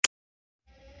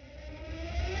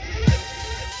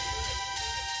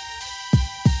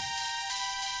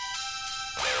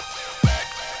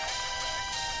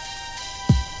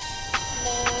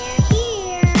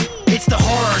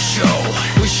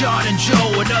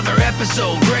another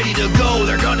episode ready to go.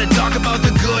 They're gonna talk about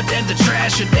the good and the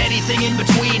trash and anything in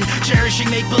between. Cherishing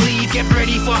make-believe, get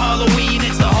ready for Halloween.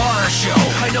 It's the horror show.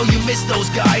 I know you missed those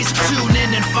guys. Tune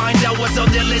in and find out what's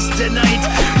on their list tonight.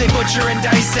 They butcher and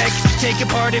dissect, take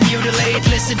apart and mutilate.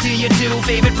 Listen to your two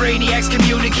favorite brainiacs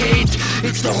communicate.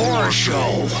 It's the horror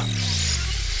show.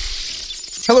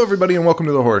 Hello, everybody, and welcome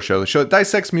to The Horror Show, the show that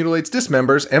dissects, mutilates,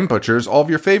 dismembers, and butchers all of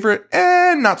your favorite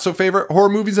and not-so-favorite horror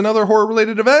movies and other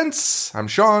horror-related events. I'm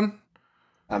Sean.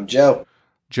 I'm Joe.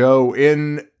 Joe,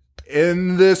 in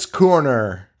this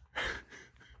corner,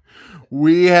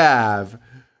 we have...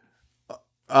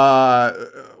 we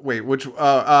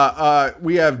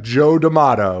have Joe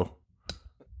D'Amato.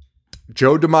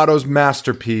 Joe D'Amato's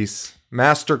masterpiece,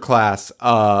 masterclass,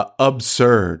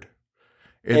 Absurd.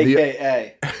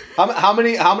 AKA. How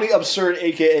many absurd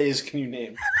AKAs can you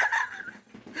name?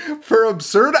 For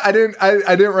Absurd, I didn't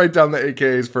write down the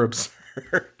AKAs for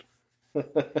Absurd.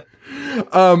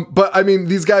 But I mean,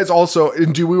 these guys also,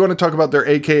 and do we want to talk about their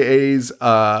AKAs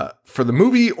for the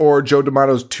movie or Joe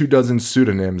D'Amato's 24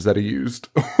 pseudonyms that he used?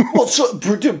 Well, so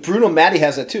dude, Bruno Matti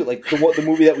has that too. Like the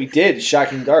movie that we did,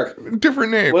 Shocking Dark.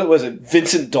 Different name. What was it?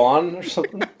 Vincent Dawn or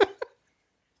something?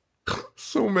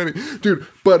 So many, dude.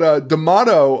 But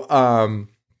D'Amato,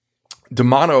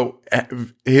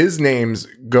 his names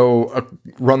go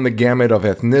run the gamut of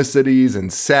ethnicities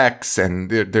and sex, and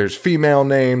there's female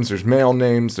names, there's male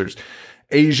names, there's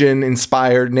Asian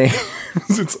inspired names.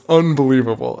 It's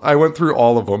unbelievable. I went through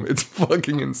all of them. It's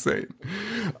fucking insane.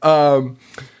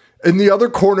 In the other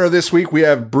corner this week, we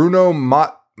have Bruno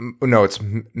it's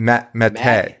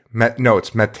Mattei.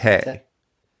 It's Mattei.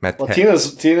 Well,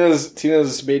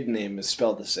 Tina's maiden name is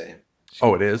spelled the same.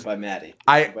 Oh, it is? By Maddie.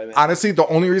 Honestly, the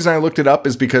only reason I looked it up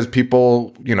is because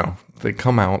people, they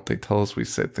come out, they tell us we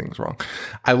said things wrong.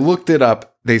 I looked it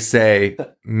up. They say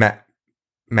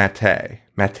Mattei.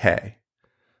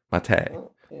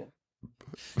 Oh,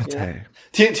 yeah.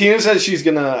 Tina says she's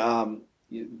gonna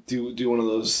do one of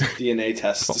those DNA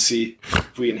tests to see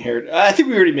if we inherit. I think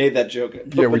we already made that joke.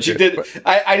 But she did.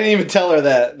 I didn't even tell her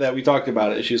that we talked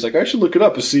about it. She's like, I should look it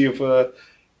up to see if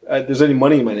there's any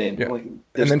money in my name. Yeah. Like,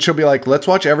 and then she'll be like, let's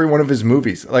watch every one of his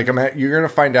movies. Like, you're going to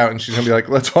find out, and she's going to be like,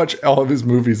 let's watch all of his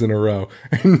movies in a row.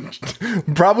 And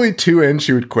probably 2 in,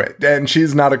 she would quit. And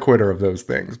she's not a quitter of those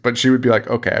things. But she would be like,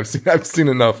 okay, I've seen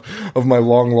enough of my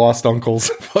long lost uncle's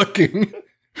fucking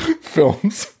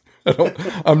films.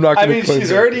 I'm not going to play.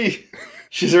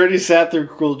 She's already sat through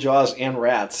Cruel Jaws and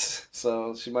Rats,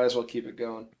 so she might as well keep it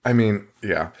going. I mean,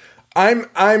 yeah.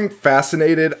 I'm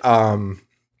fascinated. I'm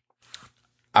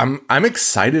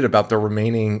excited about the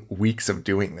remaining weeks of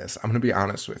doing this. I'm going to be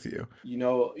honest with you.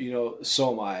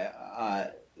 So am I.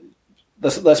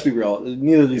 Let's be real.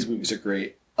 Neither of these movies are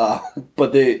great,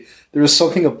 but there was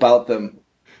something about them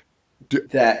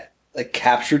that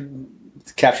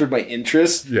captured my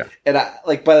interest. Yeah. And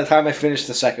by the time I finished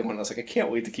the second one, I was like, I can't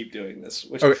wait to keep doing this.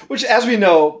 Which as we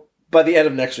know, by the end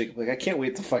of next week, I can't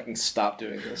wait to fucking stop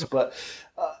doing this. But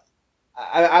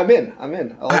I'm in. I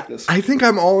like this. I think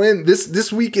I'm all in.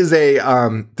 This week is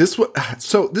this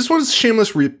one's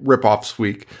shameless ripoffs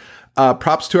week.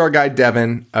 Props to our guy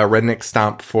Devin, Redneck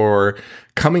Stomp, for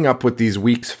coming up with these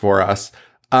weeks for us.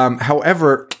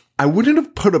 However, I wouldn't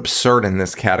have put Absurd in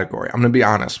this category. I'm going to be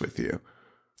honest with you.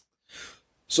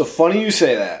 So funny you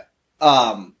say that.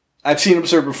 I've seen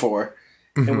Absurd before,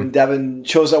 and when Devin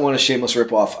chose that one as shameless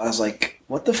ripoff, I was like,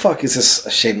 "What the fuck is this a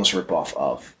shameless ripoff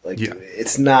of?"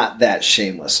 It's not that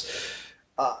shameless.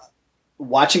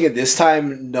 Watching it this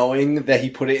time, knowing that he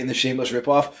put it in the shameless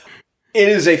ripoff, it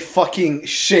is a fucking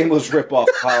shameless ripoff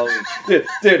of Halloween,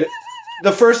 dude.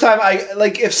 The first time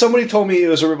if somebody told me it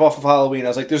was a ripoff of Halloween, I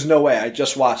was like, "There's no way." I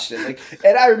just watched it,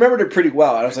 and I remembered it pretty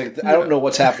well. I was like, "I don't know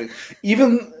what's happening."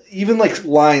 Even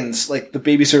lines like the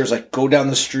babysitters go down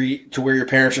the street to where your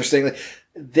parents are staying.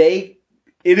 It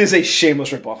is a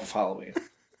shameless ripoff of Halloween.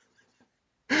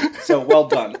 So well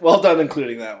done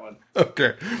including that one.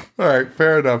 Okay, all right,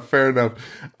 fair enough.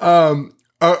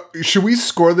 Should we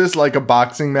score this like a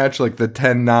boxing match, like the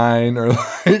 10-9, or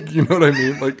you know what I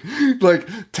mean, like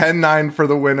 10-9 for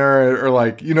the winner,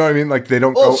 or you know what I mean, they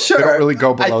don't sure. They don't really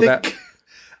go below that.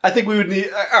 I think we would need.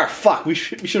 Fuck, we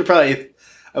should have probably.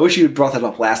 I wish you had brought that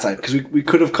up last time, because we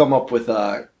could have come up with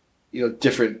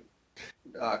different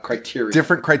criteria.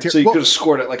 Different criteria. So you could have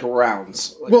scored it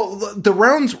rounds. The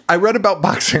rounds, I read about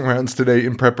boxing rounds today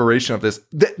in preparation of this.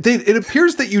 It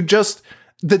appears that you just,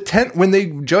 when they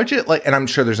judge it, and I'm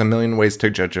sure there's a million ways to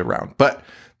judge a round, but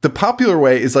the popular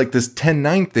way is this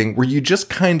 10-9 thing where you just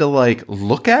kind of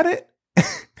look at it.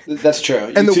 That's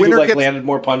true. And the winner gets landed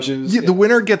more punches. Yeah, the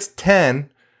winner gets 10.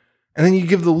 and then you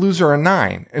give the loser a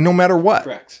 9, and no matter what.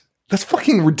 Correct. That's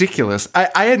fucking ridiculous.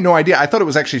 I had no idea. I thought it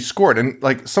was actually scored, and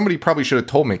like somebody probably should have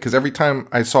told me, because every time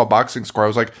I saw a boxing score, I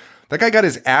was like, that guy got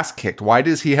his ass kicked. Why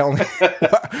does he only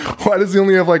why does he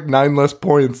only have like 9 less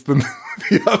points than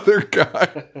the other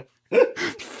guy?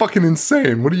 Fucking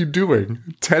insane. What are you doing?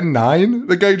 10-9?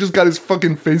 The guy just got his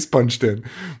fucking face punched in.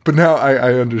 But now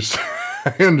I understand.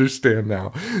 I understand now.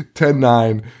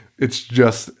 10-9. It's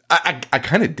just I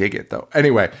kind of dig it though.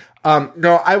 Anyway,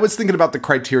 no, I was thinking about the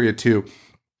criteria too.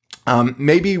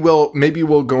 Maybe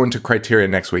we'll go into criteria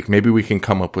next week. Maybe we can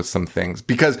come up with some things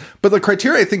but the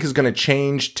criteria I think is going to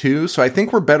change too. So I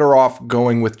think we're better off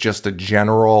going with just a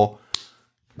general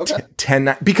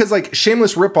 10, because like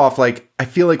shameless ripoff, like I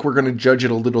feel like we're going to judge it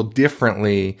a little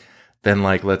differently than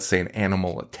like, let's say an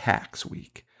Animal Attacks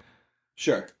week.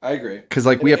 Sure. I agree. Cause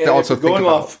like we have to also think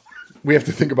about, we have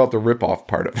to think about the ripoff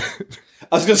part of it.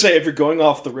 I was going to say, if you're going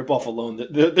off the ripoff alone,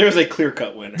 there's a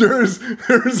clear-cut winner. There's a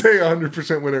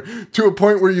 100% winner to a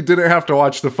point where you didn't have to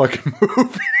watch the fucking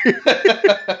movie.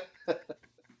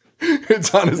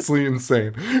 It's honestly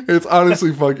insane. It's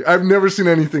honestly fucking... I've never seen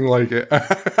anything like it.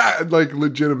 Like,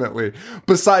 legitimately.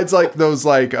 Besides, like, those,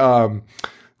 like, what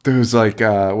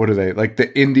are they? Like,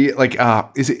 the Indian... Like,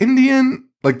 is it Indian?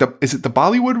 Like, is it the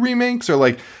Bollywood remakes? Or,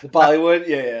 like... The Bollywood?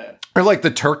 Yeah. Or like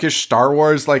the Turkish Star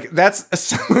Wars, like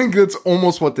that's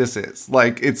almost what this is.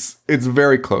 Like it's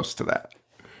very close to that.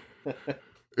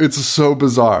 It's so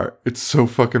bizarre. It's so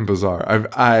fucking bizarre.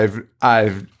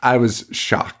 I was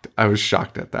shocked. I was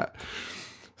shocked at that.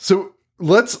 So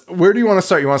where do you want to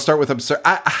start? You want to start with absurd?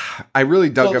 I really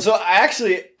dug up. So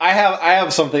I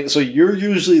have something. So you're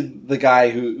usually the guy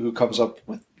who comes up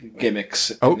with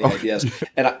gimmicks and ideas. Yeah.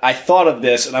 And I thought of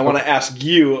this, and I want to ask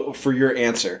you for your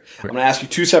answer. I'm going to ask you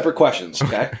 2 separate questions,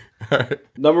 okay? All right.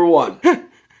 Number 1,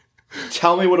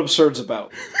 tell me what Absurd's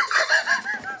about.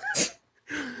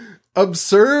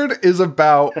 Absurd is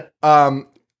about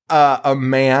a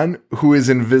man who is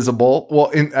invisible.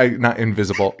 Well, not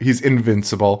invisible. He's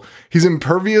invincible. He's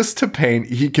impervious to pain.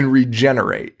 He can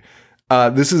regenerate.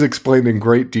 This is explained in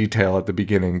great detail at the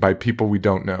beginning by people we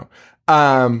don't know.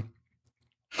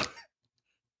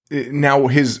 Now,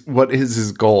 what is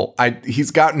his goal? He's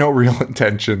got no real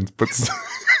intentions, but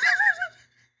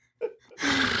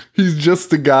he's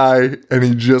just a guy, and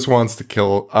he just wants to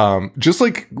kill, just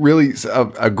like really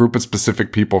a group of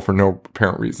specific people for no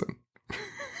apparent reason.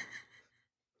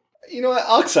 You know what?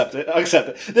 I'll accept it.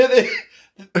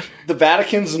 The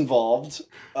Vatican's involved.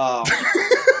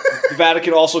 The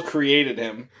Vatican also created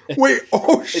him. Wait!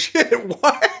 Oh shit!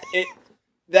 What?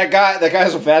 That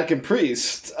guy's a Vatican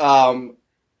priest.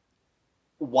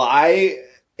 Why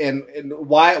and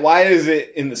why is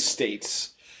it in the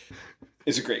States?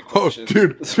 Is a great question. Oh,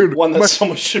 dude, one that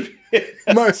someone should be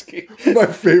asking. My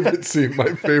favorite scene,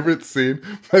 my fucking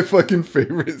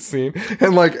favorite scene,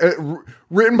 and like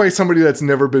written by somebody that's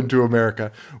never been to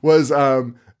America, was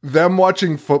them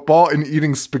watching football and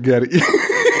eating spaghetti.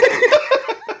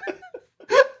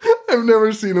 I've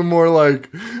never seen a more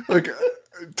like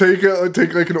take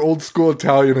like an old school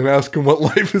Italian and ask him what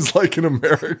life is like in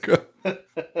America.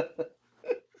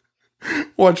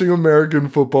 Watching American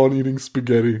football and eating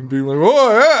spaghetti and being like,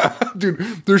 oh yeah, dude,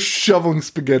 they're shoveling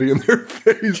spaghetti in their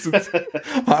face. It's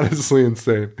honestly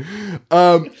insane.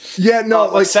 Yeah, no,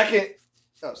 like second.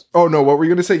 Oh no, what were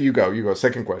you gonna say? You go.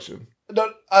 Second question.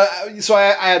 No, so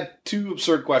I had 2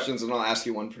 absurd questions, and I'll ask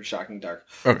you one for Shocking Dark.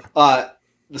 Okay.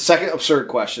 The second absurd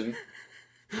question: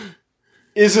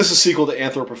 is this a sequel to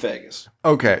Anthropophagus?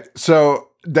 Okay, so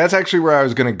that's actually where I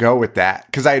was going to go with that,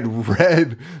 because I had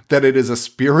read that it is a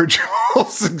spiritual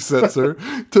successor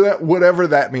to that, whatever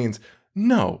that means.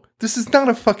 No, this is not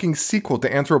a fucking sequel to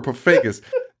Anthropophagus.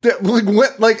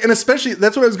 And especially,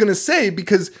 that's what I was going to say,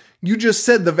 because you just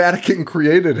said the Vatican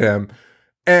created him,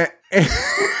 and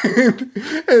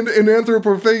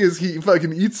Anthropophagus, he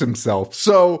fucking eats himself.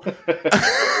 So,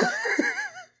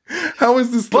 how is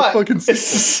this the fucking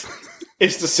sequel?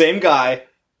 It's the same guy.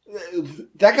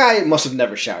 That guy must have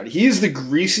never showered. He's the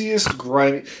greasiest,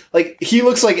 grimy... Like, he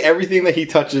looks like everything that he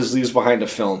touches leaves behind a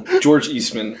film. George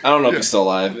Eastman. I don't know if he's still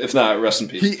alive. If not, rest in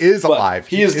peace. He is alive.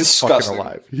 He is disgusting.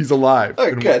 Alive. He's alive.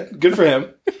 Oh, good for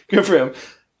him. Good for him.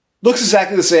 Looks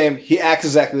exactly the same. He acts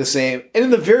exactly the same. And in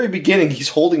the very beginning, he's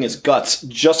holding his guts,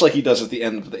 just like he does at the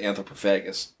end of the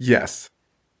Anthropophagus. Yes.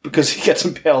 Because he gets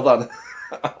impaled on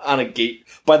a gate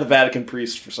by the Vatican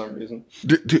priest for some reason.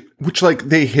 Which, like,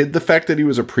 they hid the fact that he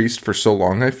was a priest for so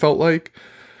long, I felt like.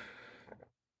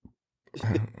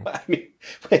 I mean,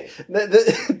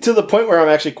 to the point where I'm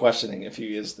actually questioning if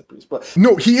he is the priest. But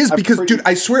no, he is, because, dude,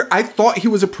 I swear, I thought he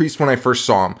was a priest when I first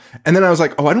saw him. And then I was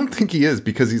like, oh, I don't think he is,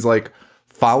 because he's, like,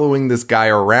 following this guy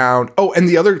around. Oh, and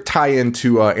the other tie-in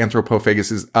to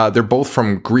Anthropophagus is they're both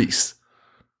from Greece.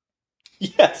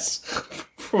 Yes,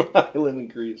 from an island in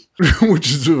Greece.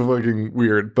 Which is fucking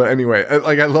weird. But anyway,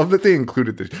 I love that they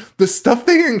included this. The stuff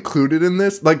they included in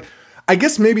this, like, I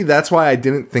guess maybe that's why I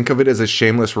didn't think of it as a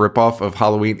shameless ripoff of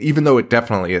Halloween, even though it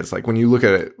definitely is. Like, when you look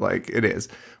at it, like, it is.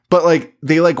 But, like,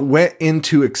 they, like, went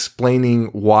into explaining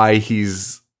why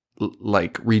he's,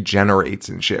 like, regenerates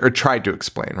and shit. Or tried to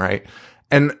explain, right?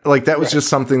 And, like, that was just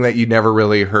something that you never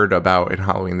really heard about in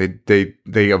Halloween.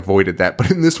 They avoided that. But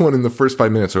in this one, in the first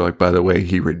 5 minutes, they're like, by the way,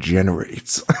 he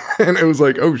regenerates. And it was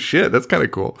like, oh, shit, that's kind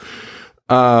of cool.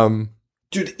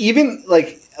 Dude, even,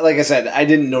 like I said, I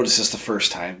didn't notice this the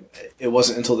first time. It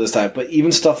wasn't until this time. But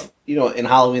even stuff, you know, in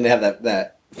Halloween, they have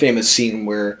that famous scene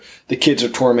where the kids are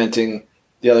tormenting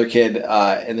the other kid,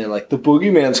 and they're like, the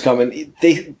boogeyman's coming.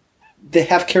 They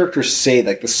have characters say,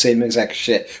 like, the same exact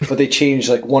shit, but they change,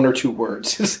 like, one or two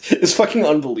words. It's fucking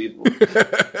unbelievable.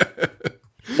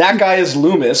 That guy is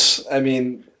Loomis. I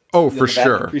mean... Oh, for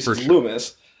sure. For sure.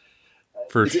 Loomis.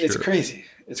 For sure. It's crazy.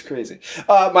 It's crazy.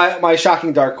 My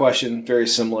Shocking Dark question, very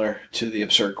similar to the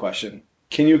absurd question.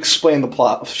 Can you explain the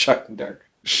plot of Shocking Dark?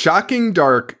 Shocking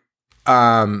Dark...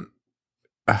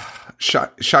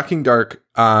 Shocking Dark...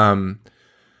 I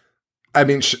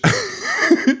mean...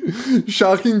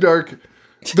 Shocking Dark.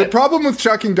 The problem with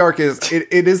Shocking Dark is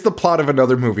it is the plot of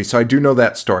another movie, so I do know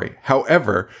that story.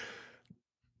 However,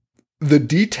 the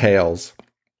details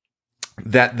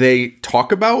that they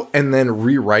talk about and then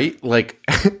rewrite like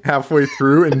halfway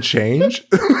through and change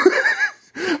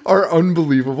are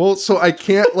unbelievable. So I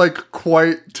can't like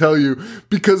quite tell you,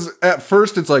 because at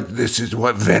first it's like, this is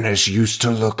what Venice used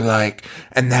to look like,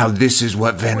 and now this is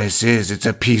what Venice is. It's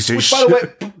a piece of shit. By the way,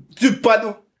 dude, by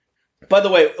the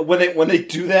way, when they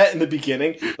do that in the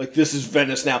beginning, like, this is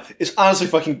Venice now, it's honestly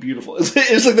fucking beautiful.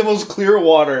 It's like the most clear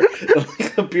water and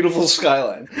like a beautiful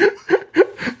skyline.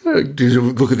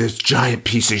 Dude, look at this giant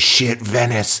piece of shit,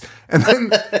 Venice. And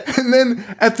then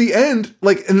at the end,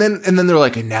 like, and then they're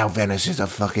like, and now Venice is a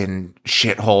fucking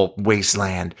shithole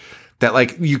wasteland that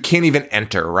like you can't even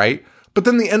enter, right? But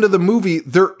then the end of the movie,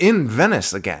 they're in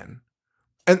Venice again.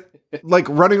 And like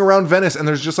running around Venice, and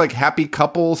there's just like happy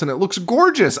couples, and it looks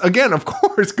gorgeous again, of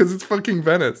course, because it's fucking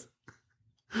Venice.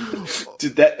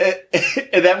 Dude,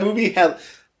 that movie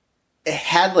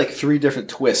had like 3 different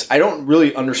twists. I don't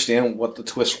really understand what the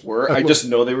twists were. I just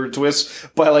know they were twists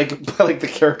by the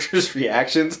characters'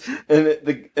 reactions, and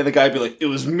the guy be like, "It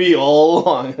was me all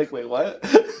along." Like, wait, what?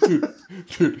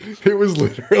 Dude, it was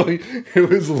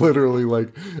literally like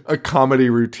a comedy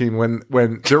routine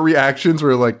when their reactions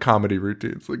were like comedy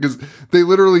routines, because they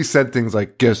literally said things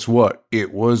like, "Guess what?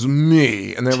 It was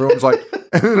me," and everyone's like,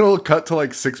 and then it'll cut to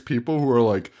like 6 people who are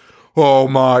like, "Oh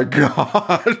my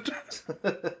god."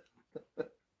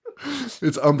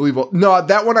 It's unbelievable. No,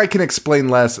 that one I can explain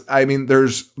less. I mean,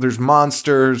 there's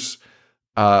monsters.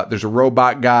 There's a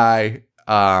robot guy.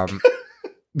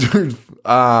 There's,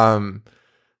 I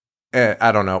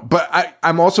don't know. But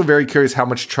I'm also very curious how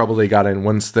much trouble they got in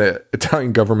once the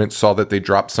Italian government saw that they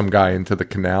dropped some guy into the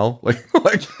canal. Like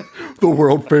the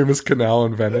world famous canal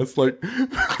in Venice. Like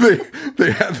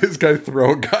they had this guy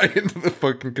throw a guy into the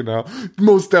fucking canal.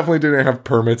 Most definitely didn't have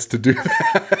permits to do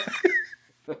that.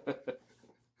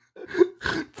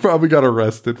 Probably got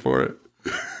arrested for it.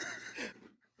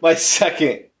 My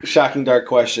second Shocking Dark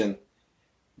question.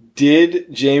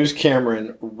 Did James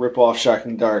Cameron rip off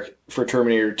Shocking Dark for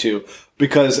Terminator 2?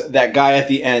 Because that guy at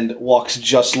the end walks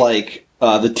just like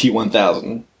the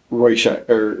T-1000. Roy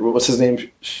or what's his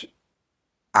name?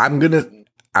 I'm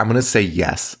gonna say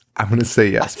yes. I'm gonna say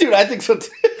yes. Dude, I think so too.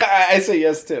 I say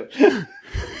yes too.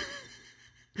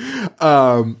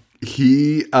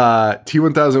 He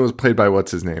T-1000 was played by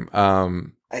what's his name?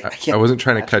 I wasn't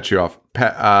trying to cut you off.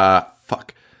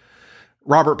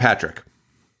 Robert Patrick.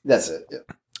 That's it.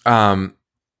 Yeah.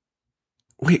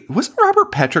 Wait, wasn't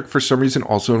Robert Patrick for some reason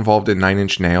also involved in 9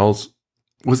 Inch Nails?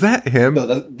 Was that him? No,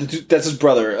 that's his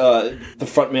brother, the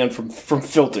front man from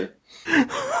Filter.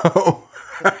 Oh,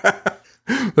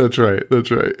 that's right.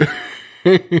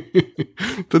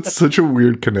 That's such a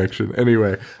weird connection.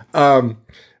 Anyway,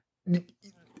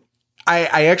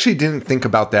 I actually didn't think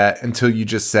about that until you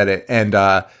just said it, and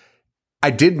I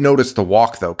did notice the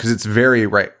walk though, because it's very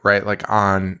right, like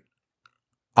on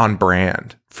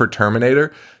brand for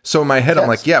Terminator. So in my head, yes. I'm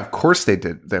like, yeah, of course they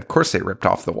did. Of course they ripped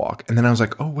off the walk. And then I was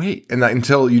like, oh wait, and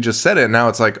until you just said it, and now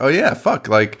it's like, oh yeah, fuck,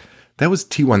 like that was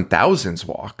T-1000's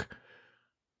walk.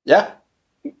 Yeah,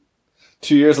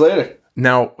 2 years later.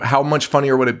 Now, how much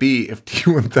funnier would it be if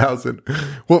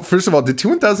T-1000? Well, first of all, did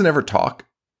T-1000 ever talk?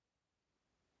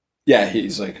 Yeah,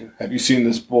 he's like, have you seen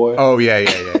this boy? Oh,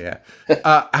 yeah.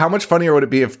 How much funnier would it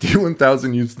be if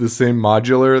D1000 used the same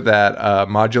modulator that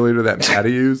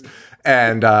Maddie used?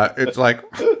 And it's like,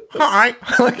 hi.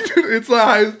 Like, dude, it's the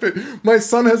highest pitch. My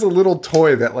son has a little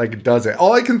toy that, like, does it.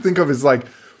 All I can think of is, like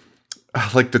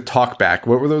the talkback.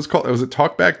 What were those called? Was it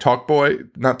talkback?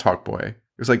 Talkboy? Not talkboy. It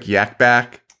was like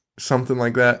yakback, something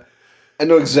like that. I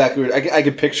know exactly what I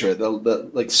could picture it. The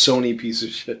like Sony piece of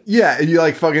shit. Yeah, and you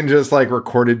like fucking just like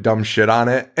recorded dumb shit on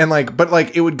it. And like, but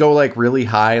like it would go like really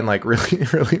high and like really,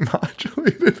 really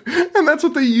modulated. And that's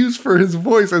what they used for his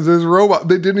voice as his robot.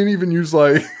 They didn't even use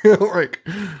like, like,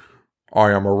 I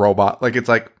am a robot. Like it's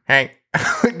like, hey.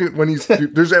 When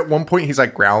there's at one point he's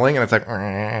like growling and it's like,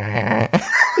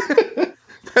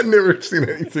 I've never seen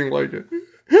anything like it.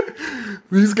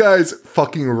 These guys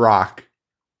fucking rock.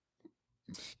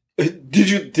 Did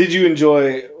you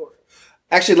enjoy?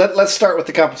 Actually, let's start with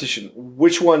the competition.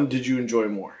 Which one did you enjoy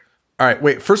more? All right,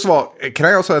 wait. First of all, can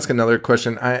I also ask another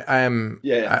question? I am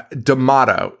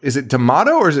D'Amato. Is it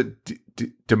D'Amato or is it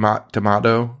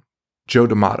D'Amato? Joe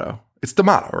D'Amato. It's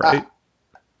D'Amato, right?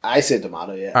 I say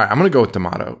D'Amato. Yeah. All right, I'm gonna go with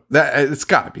D'Amato. That it's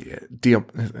got to be it.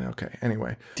 Okay.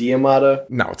 Anyway, D'Amato.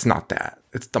 No, it's not that.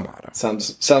 It's D'Amato.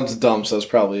 Sounds dumb, so that's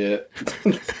probably it.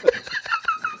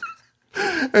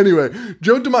 Anyway,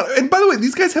 Joe D'Amato. And by the way,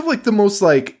 these guys have like the most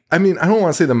like, I mean, I don't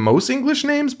want to say the most English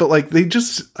names, but like they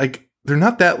just like, they're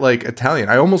not that like Italian.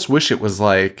 I almost wish it was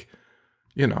like,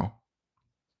 you know.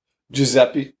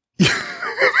 Giuseppe.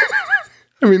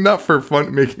 I mean, not for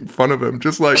fun, making fun of him,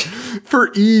 just like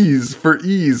for ease.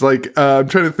 Like, I'm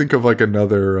trying to think of like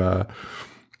another,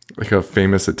 like a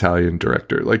famous Italian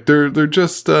director. Like they're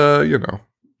just, you know,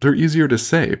 they're easier to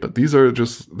say, but these are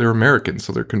just, they're American,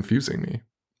 so they're confusing me.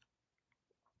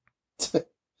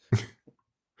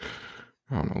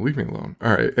 Oh no, leave me alone.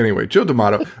 All right. Anyway, Joe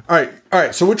D'Amato. All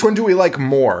right. So which one do we like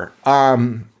more?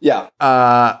 Yeah.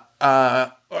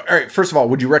 All right. First of all,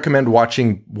 would you recommend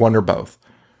watching one or both?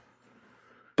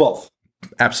 Both.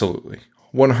 Absolutely.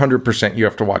 100% you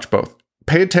have to watch both.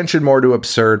 Pay attention more to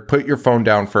Absurd. Put your phone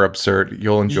down for Absurd.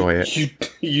 You'll enjoy it.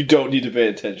 You don't need to pay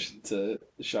attention to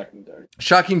Shocking Dark.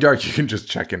 Shocking Dark, you can just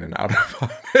check in and out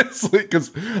of, honestly,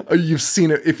 because you've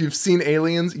seen it. If you've seen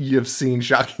Aliens, you've seen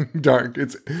Shocking Dark.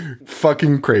 It's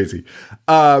fucking crazy.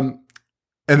 And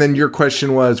then your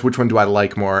question was, which one do I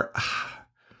like more?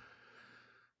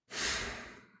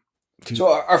 So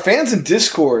our fans in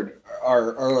Discord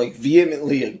are like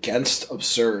vehemently against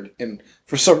Absurd, and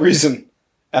for some reason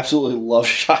absolutely love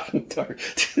Shocking Dark.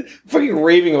 Fucking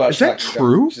raving about Shocking Dark. Is that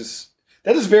true?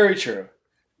 That is very true.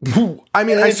 I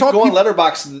mean, and I saw go on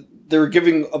Letterboxd, they were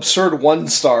giving Absurd 1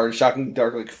 star and Shocking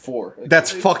Dark like 4. Like,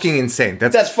 that's fucking insane.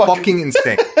 That's fucking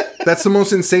insane. That's the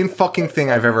most insane fucking thing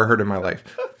I've ever heard in my life.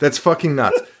 That's fucking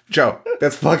nuts. Joe,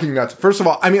 that's fucking nuts. First of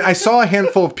all, I mean, I saw a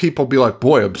handful of people be like,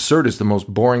 boy, Absurd is the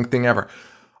most boring thing ever.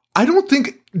 I don't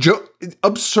think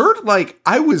Absurd, like,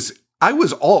 I was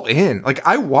all in. Like,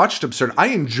 I watched Absurd. I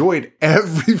enjoyed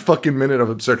every fucking minute of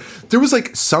Absurd. There was,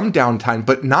 like, some downtime,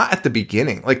 but not at the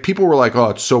beginning. Like, people were like, oh,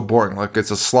 it's so boring. Like,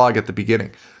 it's a slog at the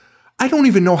beginning. I don't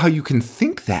even know how you can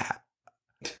think that.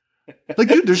 Like,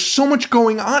 dude, there's so much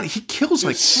going on. He kills,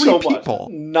 like, 3 people.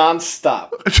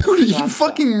 Non-stop. Dude, he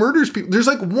fucking murders people. There's,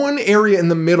 like, one area in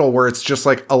the middle where it's just,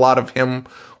 like, a lot of him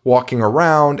walking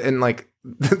around and, like,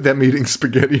 them eating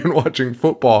spaghetti and watching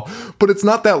football, but it's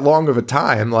not that long of a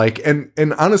time. Like, and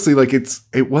honestly, like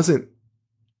it was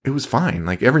fine.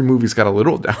 Like every movie's got a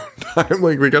little downtime.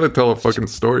 Like we got to tell a fucking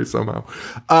story somehow.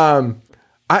 I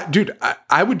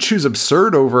would choose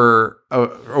Absurd over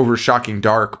Shocking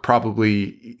Dark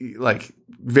probably like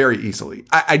very easily.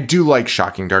 I do like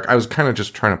Shocking Dark. I was kind of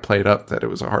just trying to play it up that it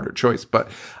was a harder choice, but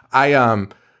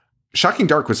Shocking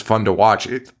Dark was fun to watch.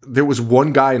 There was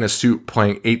one guy in a suit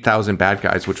playing 8,000 bad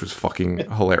guys, which was fucking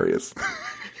hilarious.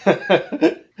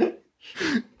 They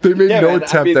made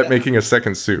attempt at making a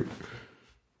second suit.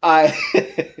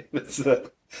 That's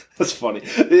funny.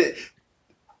 We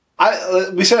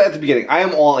said at the beginning, I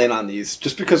am all in on these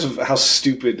just because of how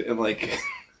stupid and like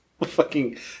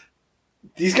fucking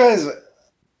these guys.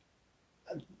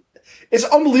 It's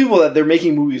unbelievable that they're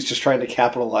making movies just trying to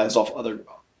capitalize off other.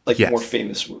 More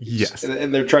famous movies. Yes.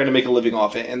 And they're trying to make a living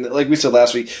off it. And like we said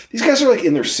last week, these guys are like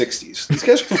in their 60s. These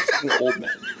guys are fucking old men.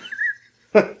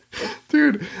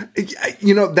 Dude,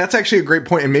 you know, that's actually a great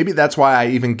point. And maybe that's why I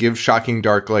even give Shocking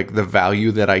Dark like the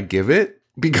value that I give it.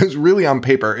 Because really on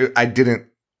paper, I didn't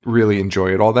really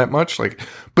enjoy it all that much. Like,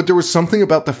 but there was something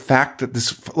about the fact that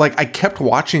this, like, I kept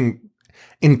watching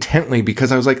intently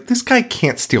because I was like, this guy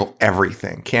can't steal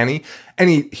everything, can he? And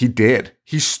he did.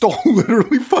 He stole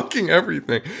literally fucking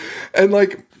everything. And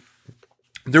like,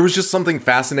 there was just something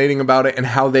fascinating about it and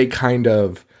how they kind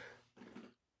of,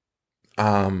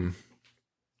 I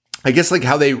guess like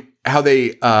how they,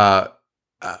 well,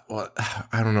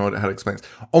 I don't know how to explain this.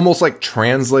 Almost like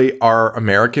translate our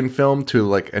American film to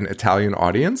like an Italian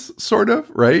audience, sort of,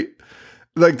 right?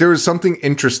 Like there was something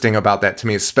interesting about that to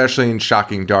me, especially in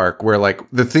Shocking Dark, where like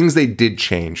the things they did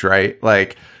change, right?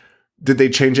 Like, did they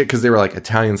change it because they were like,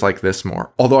 Italians like this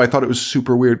more? Although I thought it was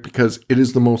super weird because it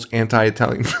is the most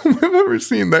anti-Italian film I've ever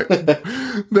seen.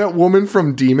 That woman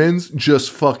from Demons just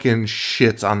fucking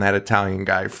shits on that Italian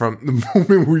guy from the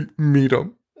moment we meet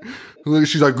him.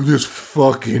 She's like, this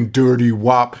fucking dirty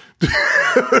wop.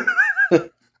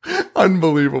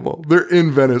 Unbelievable. They're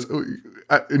in Venice.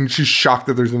 And she's shocked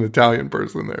that there's an Italian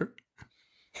person there.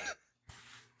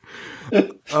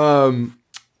 Dude,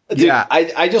 yeah.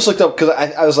 I just looked up because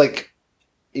I was like,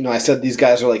 I said these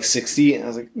guys are like 60, and I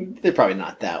was like, they're probably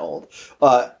not that old.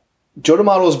 Joe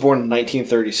D'Amato was born in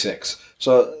 1936,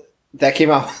 so that came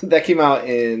out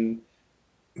in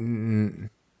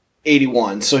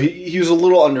 81. So he was a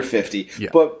little under 50.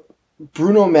 Yeah. But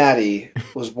Bruno Matti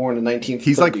was born in 1930.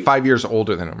 He's like 5 years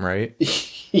older than him, right?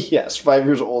 Yes, 5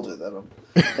 years older than him.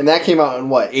 And that came out in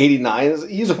what, 89?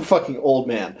 He's a fucking old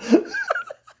man.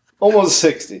 Almost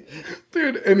 60.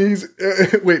 Dude, and he's...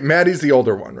 wait, Maddie's the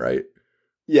older one, right?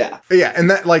 Yeah. Yeah, and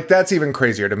that's even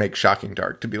crazier to make Shocking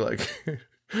Dark, to be like,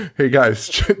 hey guys,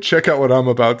 check out what I'm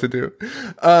about to do.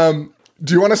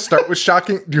 Do you want to start with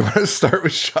Shocking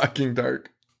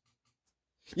Dark?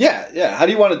 Yeah. How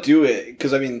do you want to do it?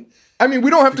 Because, I mean, we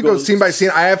don't have to go scene by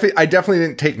scene. I definitely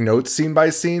didn't take notes scene by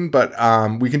scene, but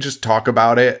we can just talk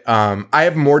about it. I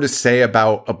have more to say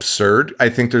about Absurd. I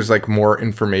think there's like more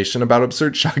information about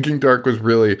Absurd. Shocking Dark was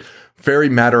really very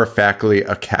matter-of-factly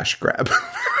a cash grab.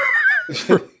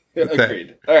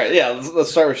 Agreed. All right, yeah,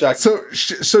 let's start with Shocking.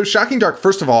 So Shocking Dark,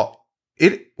 first of all,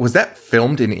 was that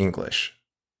filmed in English?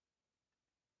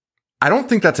 I don't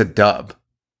think that's a dub.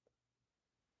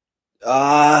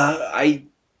 I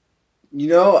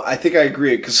think I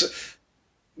agree because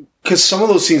some of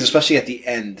those scenes, especially at the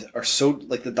end, are so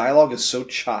like the dialogue is so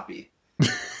choppy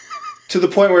to the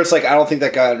point where it's like I don't think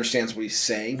that guy understands what he's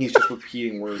saying. He's just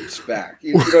repeating words back.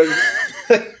 You know what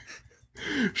I mean?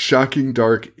 Shocking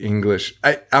Dark English.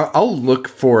 I'll look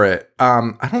for it.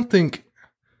 I don't think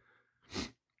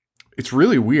it's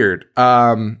really weird.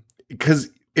 Because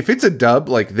if it's a dub,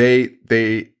 like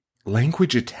they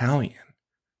language Italian.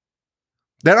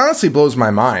 That honestly blows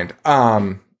my mind.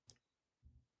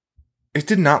 It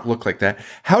did not look like that.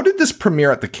 How did this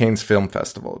premiere at the Cannes Film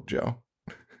Festival, Joe?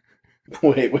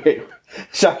 Wait.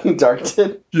 Shocking Dark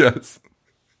did? Yes.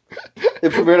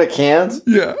 It premiered at Cannes?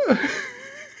 Yeah.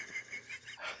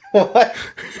 What?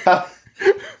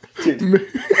 Dude.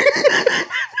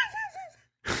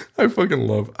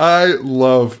 I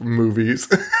love movies.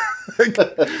 Like,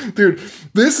 dude,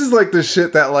 this is like the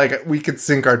shit that like we could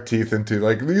sink our teeth into.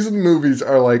 Like these movies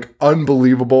are like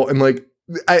unbelievable, and like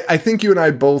I think you and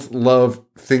I both love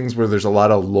things where there's a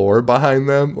lot of lore behind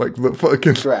them, like the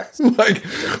fucking correct.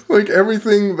 like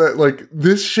everything that like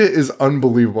this shit is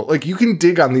unbelievable. Like you can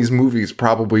dig on these movies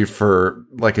probably for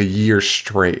like a year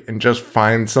straight and just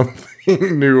find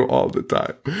something new all the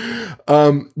time.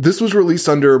 This was released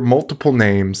under multiple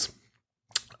names: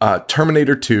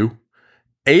 Terminator 2,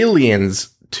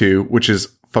 Aliens 2, which is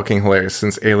fucking hilarious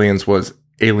since Aliens was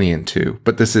Alien 2,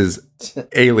 but this is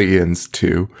Aliens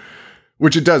 2.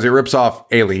 Which it does. It rips off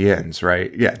Aliens,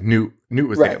 right? Yeah, New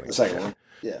was right, Aliens. The second one.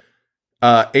 Yeah.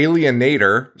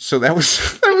 Alienator. So that was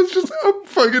just a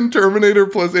fucking Terminator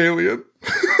plus Alien.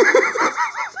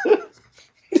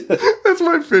 That's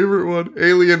my favorite one.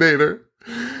 Alienator.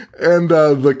 And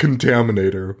the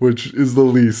Contaminator, which is the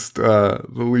least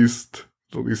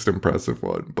impressive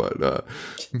one, but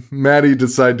Maddie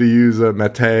decided to use a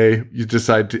Mate.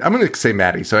 I'm going to say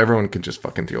Maddie, so everyone can just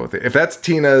fucking deal with it. If that's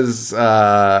Tina's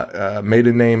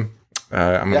maiden name,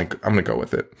 I'm gonna go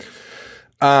with it.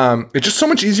 It's just so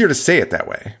much easier to say it that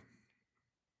way.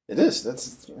 It is.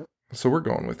 So we're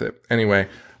going with it anyway.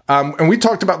 And we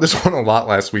talked about this one a lot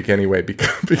last week anyway,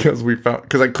 because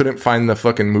I couldn't find the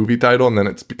fucking movie title, and then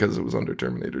it's because it was under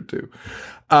Terminator 2.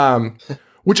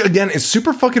 Which again is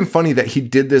super fucking funny that he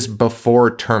did this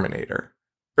before Terminator.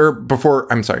 Before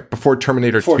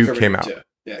Terminator 2 came out. 2.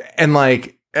 Yeah. And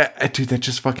like, dude, that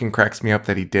just fucking cracks me up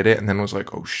that he did it and then was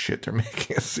like, oh shit, they're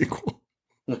making a sequel.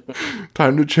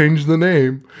 Time to change the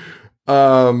name.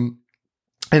 And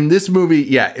this movie,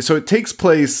 yeah, so it takes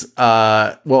place,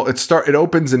 it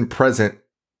opens in present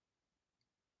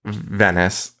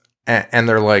Venice. And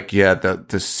they're like, yeah,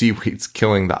 the seaweed's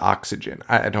killing the oxygen.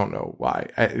 I don't know why.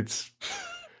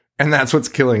 And that's what's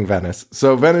killing Venice.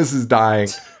 So Venice is dying.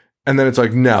 And then it's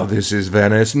like, no, this is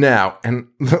Venice now. And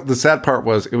the sad part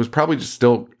was, it was probably just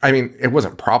still, I mean, it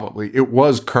wasn't probably, it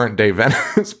was current day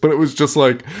Venice, but it was just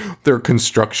like their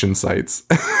construction sites.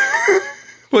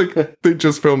 Like, they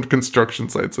just filmed construction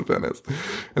sites of Venice.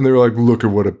 And they were like, look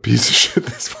at what a piece of shit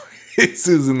this place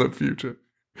is in the future.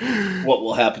 What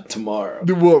will happen tomorrow?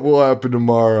 What will happen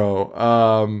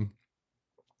tomorrow?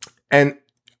 And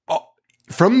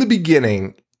from the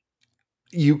beginning,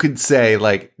 you could say,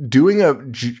 like, doing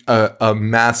a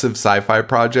massive sci-fi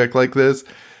project like this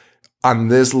on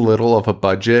this little of a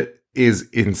budget is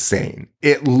insane.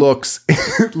 It looks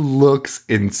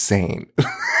insane.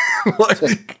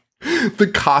 Like,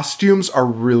 the costumes are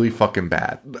really fucking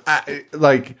bad.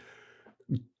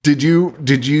 Did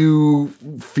you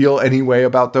feel any way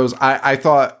about those? I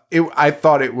thought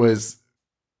it was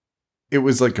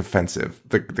like offensive,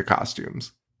 the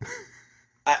costumes.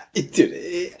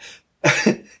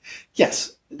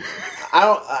 Yes.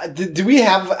 I don't. Do we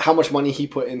have how much money he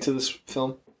put into this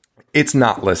film? It's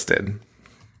not listed.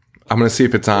 I'm gonna see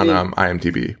if it's on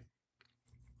IMDb.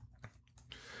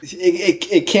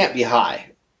 It can't be high.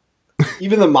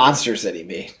 Even the monsters that he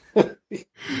made.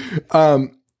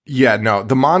 Yeah, no,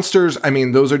 the monsters. I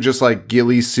mean, those are just like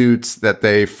ghillie suits that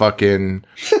they fucking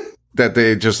that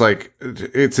they just like.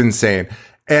 It's insane.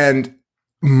 And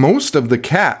most of the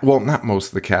cast, well, not most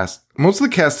of the cast. Most of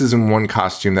the cast is in one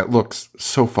costume that looks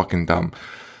so fucking dumb.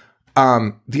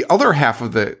 The other half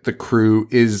of the crew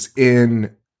is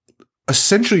in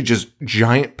essentially just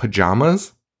giant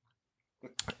pajamas.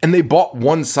 And they bought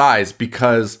one size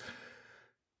because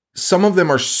some of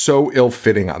them are so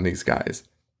ill-fitting on these guys.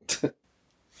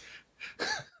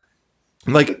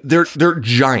 Like, they're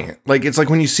giant. Like, it's like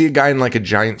when you see a guy in like a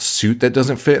giant suit that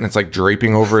doesn't fit and it's like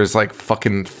draping over his like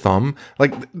fucking thumb.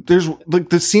 Like, there's like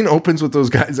the scene opens with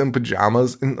those guys in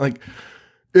pajamas and like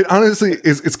it honestly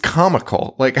it's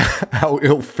comical, like how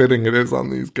ill-fitting it is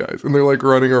on these guys. And they're like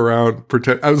running around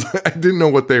I didn't know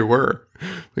what they were.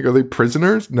 Like, are they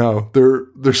prisoners? No, they're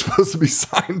supposed to be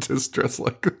scientists dressed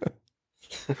like that.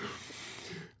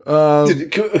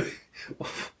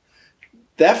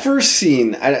 That first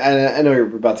scene, I know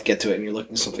you're about to get to it and you're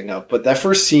looking something up, but that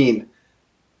first scene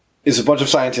is a bunch of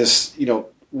scientists,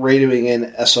 radioing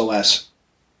in SOS.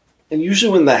 And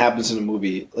usually when that happens in a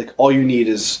movie, like, all you need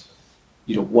is,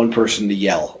 one person to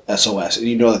yell SOS, and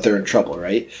you know that they're in trouble,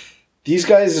 right? These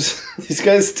guys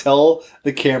tell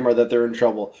the camera that they're in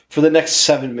trouble for the next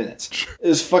 7 minutes. It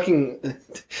was fucking...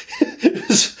 It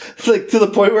was like to the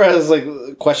point where I was like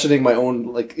questioning my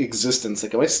own like existence.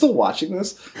 Like, am I still watching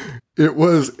this? It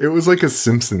was like a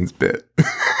Simpsons bit.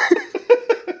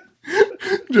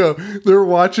 Joe, they're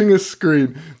watching a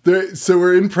screen. So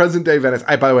we're in present day Venice.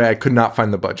 By the way, I could not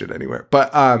find the budget anywhere.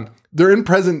 But they're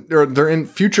in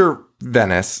future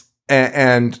Venice,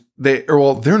 and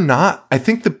they're not. I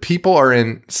think the people are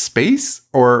in space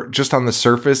or just on the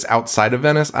surface outside of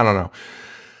Venice. I don't know.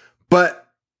 But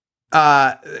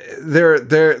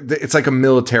it's like a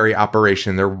military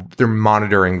operation. They're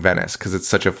monitoring Venice because it's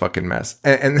such a fucking mess.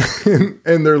 And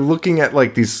they're looking at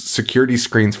like these security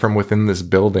screens from within this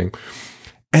building.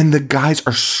 And the guys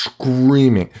are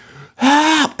screaming.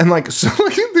 Ah! And like, so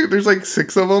like, there's like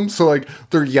 6 of them. So like,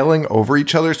 they're yelling over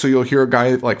each other. So you'll hear a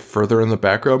guy like further in the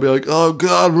background be like, oh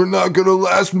God, we're not going to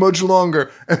last much longer.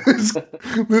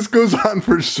 And this goes on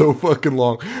for so fucking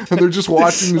long. And they're just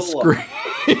watching the screen.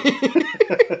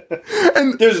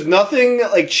 And there's nothing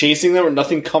like chasing them or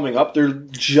nothing coming up. They're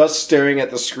just staring at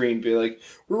the screen, being like,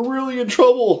 we're really in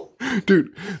trouble.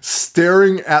 Dude,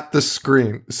 staring at the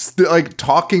screen, like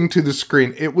talking to the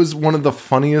screen. It was one of the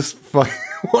funniest funniest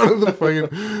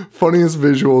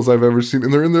visuals I've ever seen.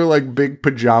 And they're in their like big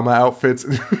pajama outfits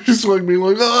and just like being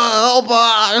like, oh, help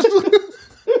us.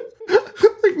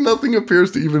 Like nothing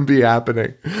appears to even be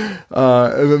happening.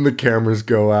 And then the cameras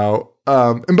go out.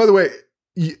 And by the way,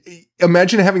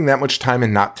 imagine having that much time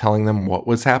and not telling them what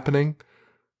was happening.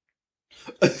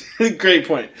 Great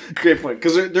point.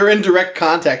 Because they're in direct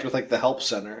contact with like the help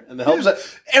center, and the help center,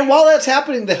 and while that's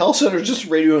happening, the health center is just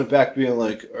radioing back, being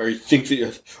like, "Are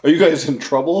you guys in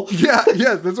trouble?" Yeah,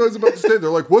 that's what I was about to say. They're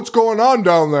like, "What's going on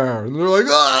down there?" And they're like,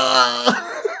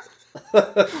 "Ah!"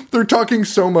 They're talking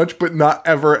so much, but not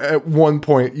ever at one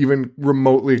point even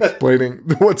remotely explaining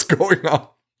what's going on.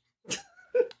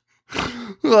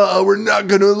 We're not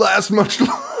going to last much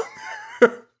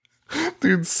longer.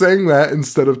 Dude, saying that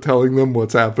instead of telling them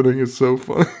what's happening is so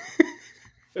funny.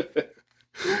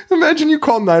 Imagine you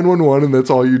call 911 and that's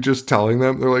all you just telling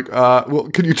them. They're like, well,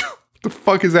 can you tell what the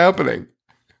fuck is happening?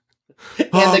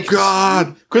 Oh,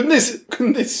 God. Couldn't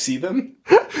they see them?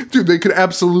 Dude, they could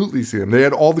absolutely see them. They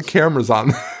had all the cameras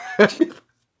on.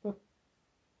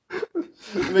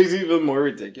 It makes it even more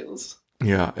ridiculous.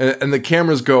 Yeah, and the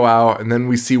cameras go out, and then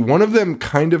we see one of them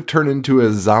kind of turn into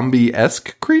a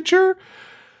zombie-esque creature,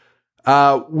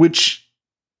 which,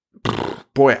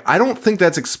 boy, I don't think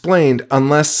that's explained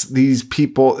unless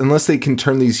they can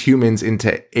turn these humans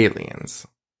into aliens.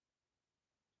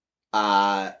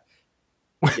 Yeah,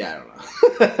 I don't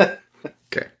know.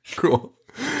 Okay, cool.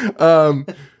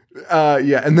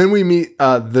 Yeah, and then we meet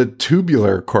the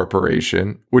Tubular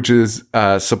Corporation, which is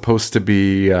supposed to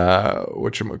be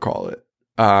whatchamacallit.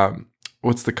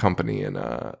 What's the company in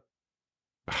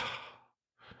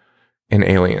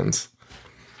Aliens?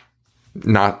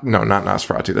 Not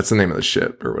Nosferatu. That's the name of the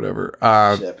ship or whatever.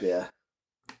 Ship, yeah.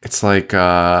 It's like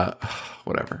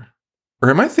whatever.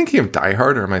 Or am I thinking of Die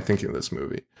Hard, or am I thinking of this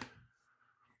movie?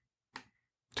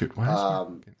 Dude, why is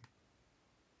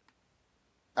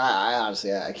I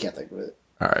honestly, I can't think of it.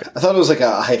 all right. I thought it was like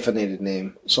a hyphenated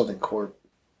name, something Corp.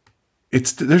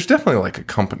 There's definitely like a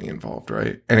company involved,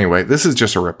 right? Anyway, this is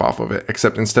just a ripoff of it,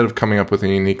 except instead of coming up with a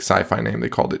unique sci-fi name, they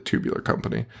called it Tubular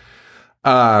Company.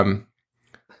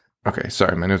 Okay,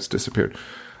 sorry, my notes disappeared.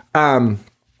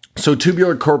 So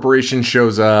Tubular Corporation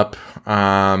shows up.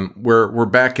 We're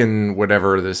back in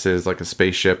whatever this is, like a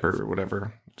spaceship or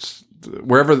whatever.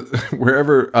 Wherever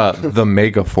the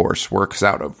Mega Force works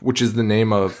out of, which is the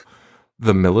name of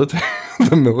the military.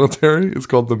 The military is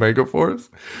called the Mega Force.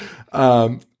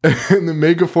 And the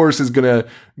Mega Force is gonna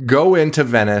go into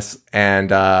Venice and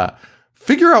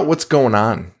figure out what's going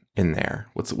on in there.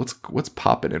 What's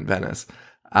popping in Venice?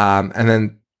 And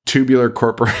then Tubular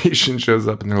Corporation shows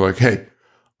up and they're like, "Hey,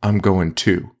 I'm going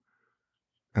too."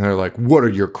 And they're like, "What are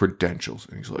your credentials?"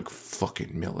 And he's like,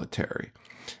 "Fucking military."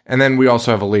 And then we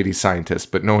also have a lady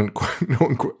scientist, but no one.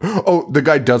 Oh, the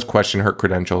guy does question her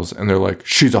credentials, and they're like,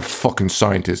 "She's a fucking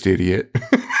scientist, idiot."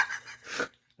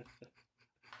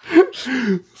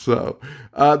 So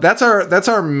that's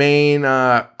our main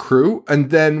crew, and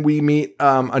then we meet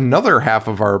another half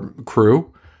of our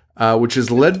crew, which is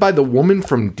led by the woman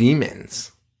from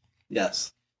Demons.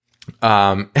 Yes.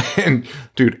 And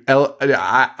dude,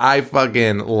 I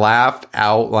fucking laughed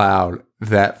out loud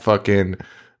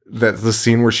that's the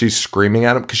scene where she's screaming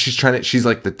at him because she's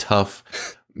like the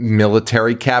tough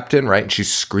military captain, right? And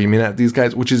she's screaming at these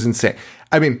guys, which is insane.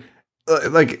 I mean,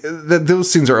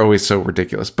 those scenes are always so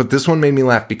ridiculous, but this one made me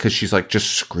laugh because she's like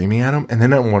just screaming at him, and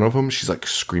then at one of them she's like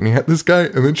screaming at this guy,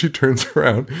 and then she turns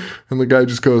around and the guy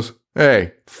just goes,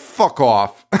 "Hey, fuck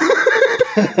off."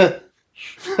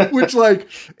 Which, like,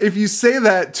 if you say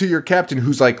that to your captain,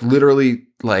 who's like literally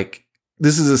like,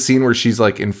 this is a scene where she's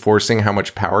like enforcing how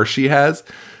much power she has,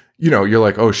 you know, you're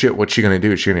like, oh shit, what's she gonna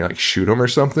do? Is she gonna like shoot him or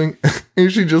something?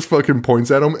 And she just fucking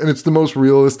points at him, and it's the most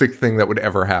realistic thing that would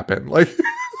ever happen. Like,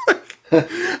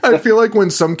 I feel like when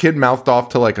some kid mouthed off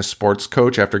to like a sports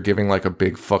coach after giving like a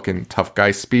big fucking tough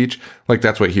guy speech, like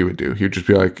that's what he would do. He would just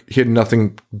be like, he had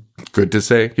nothing good to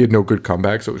say. He had no good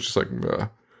comeback. So it was just like,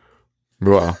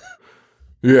 well,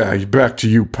 yeah, back to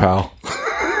you, pal.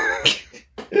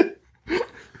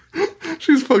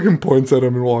 She just fucking points at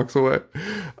him and walks away.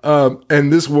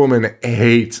 And this woman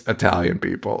hates Italian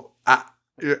people.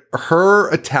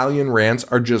 Her Italian rants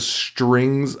are just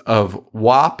strings of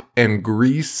wop and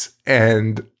grease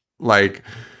and like,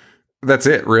 that's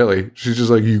it, really. She's just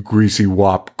like, you greasy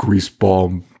wop, grease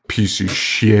ball, piece of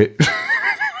shit.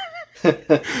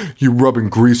 You rubbing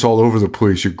grease all over the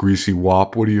place, you greasy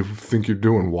wop. What do you think you're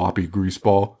doing, woppy grease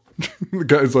ball? The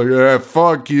guy's like,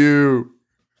 fuck you.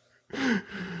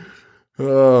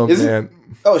 Oh, man.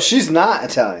 Oh, she's not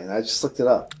Italian. I just looked it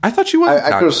up. I thought she was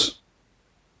Italian.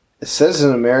 It says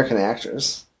an American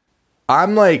actress.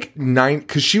 I'm like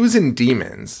because she was in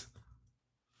Demons.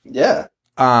 Yeah.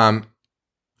 I'm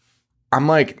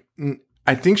like,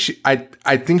 I think she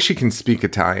can speak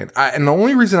Italian. And the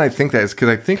only reason I think that is because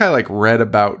I think I like read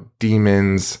about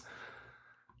Demons.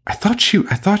 I thought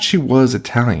she was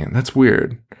Italian. That's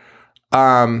weird.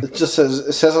 It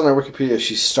says on her Wikipedia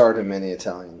she starred in many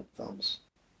Italian films.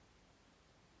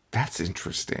 That's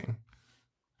interesting.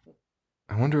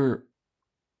 I wonder.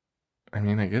 I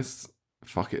mean, I guess,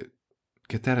 fuck it.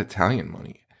 Get that Italian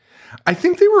money. I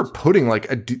think they were putting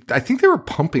I think they were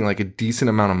pumping like a decent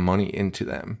amount of money into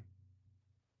them.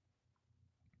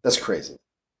 That's crazy.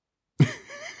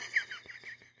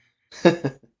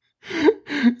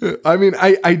 I mean,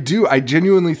 I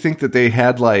genuinely think that they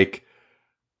had like,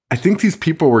 I think these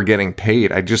people were getting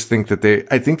paid. I just think that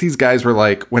I think these guys were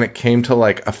like, when it came to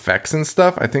like effects and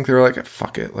stuff, I think they were like,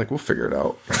 fuck it. Like, we'll figure it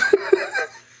out.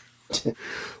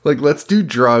 Like, let's do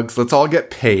drugs. Let's all get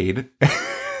paid.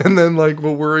 And then, like,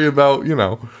 we'll worry about, you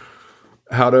know,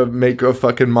 how to make a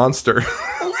fucking monster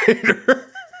later.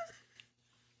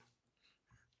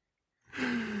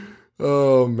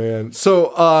 Oh man.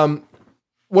 So,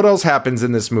 what else happens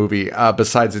in this movie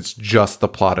besides it's just the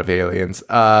plot of Aliens?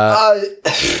 I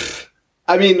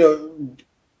mean,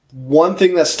 one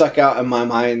thing that stuck out in my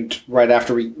mind right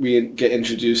after we get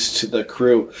introduced to the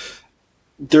crew,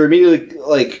 they're immediately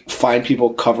like find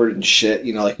people covered in shit,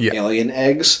 like alien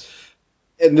eggs.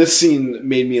 And this scene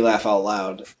made me laugh out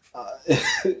loud.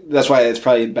 That's why it's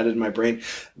probably embedded in my brain.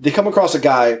 They come across a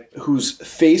guy whose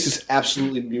face is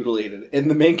absolutely mutilated, and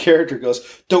the main character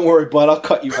goes, "Don't worry, bud, I'll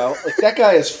cut you out." Like, that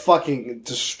guy is fucking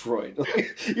destroyed.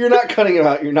 Like, you're not cutting him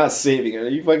out. You're not saving him. Are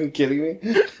you fucking kidding me?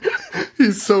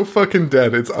 He's so fucking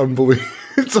dead. It's unbelievable.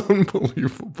 It's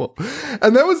unbelievable.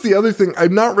 And that was the other thing.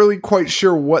 I'm not really quite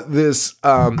sure what this,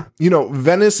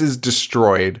 Venice is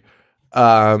destroyed.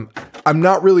 I'm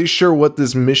not really sure what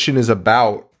this mission is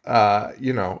about.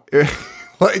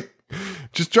 Like,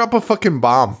 just drop a fucking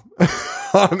bomb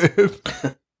on it.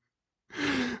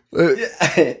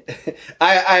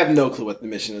 I have no clue what the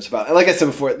mission is about. And like I said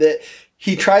before, that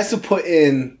he tries to put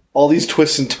in all these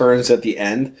twists and turns at the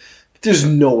end, but there's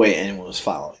no way anyone was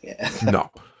following it.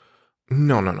 No.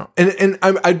 And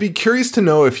I'd be curious to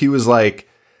know if he was like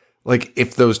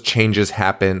if those changes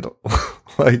happened,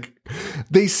 like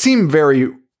they seem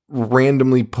very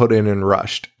randomly put in and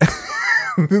rushed.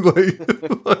 like,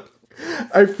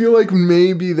 I feel like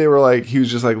maybe they were like, he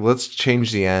was just like, let's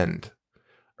change the end.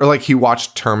 Or like he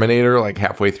watched Terminator like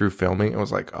halfway through filming and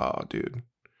was like, oh, dude,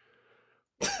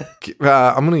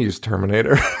 I'm going to use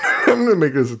Terminator. I'm going to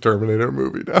make this a Terminator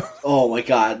movie now. Oh my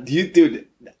God. Dude,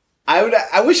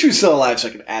 I wish he was still alive so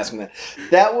I could ask him that.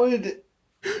 That would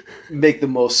make the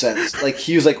most sense. Like,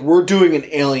 he was like, we're doing an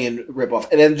Alien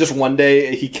ripoff, and then just one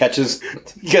day he catches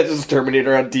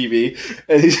Terminator on TV,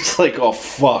 and he's just like, oh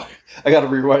fuck, I gotta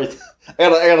rewrite. I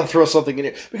gotta throw something in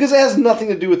here, because it has nothing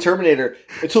to do with Terminator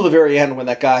until the very end when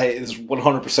that guy is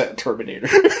 100% Terminator.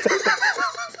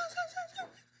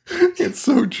 It's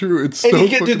so true. It's and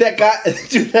so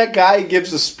that guy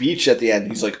gives a speech at the end.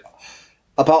 He's like,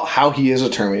 about how he is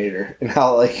a Terminator and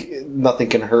how like nothing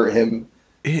can hurt him.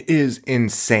 It is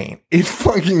insane. It's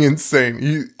fucking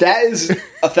insane. That is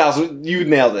 1,000. You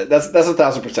nailed it. That's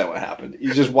 1,000% what happened.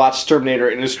 You just watched Terminator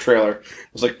in his trailer. I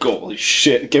was like, holy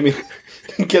shit!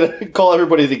 Call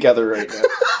everybody together right now.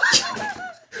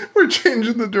 We're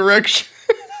changing the direction.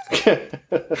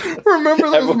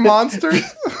 Remember those monsters?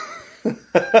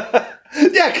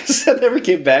 Yeah, because that never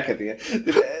came back at the end.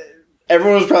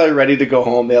 Everyone was probably ready to go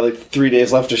home. They had like 3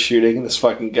 days left of shooting, and this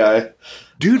fucking guy.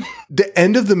 Dude, the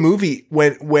end of the movie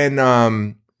when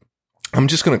I'm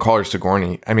just gonna call her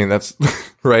Sigourney. I mean, that's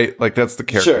right. Like, that's the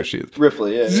character she is.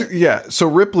 Ripley, yeah. Yeah. So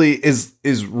Ripley is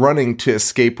running to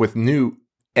escape with Newt,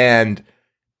 and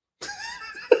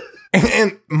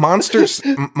monsters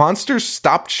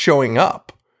stopped showing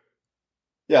up.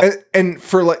 Yeah. And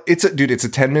for like, it's a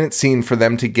 10-minute scene for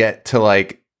them to get to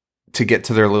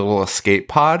their little escape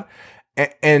pod.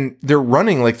 And they're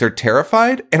running like they're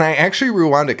terrified. And I actually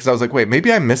rewound it because I was like, wait,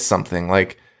 maybe I missed something.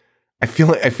 Like, I feel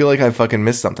like I fucking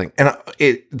missed something. And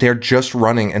they're just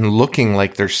running and looking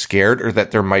like they're scared or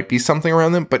that there might be something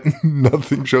around them, but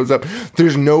nothing shows up.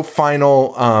 There's no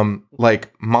final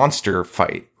like monster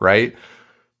fight, right?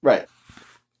 Right.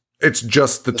 It's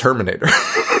just the Terminator.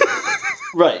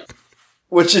 Right.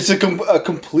 Which is a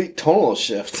complete tonal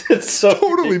shift. It's so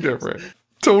totally different.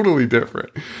 Totally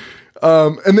different.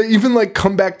 And they even like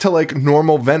come back to like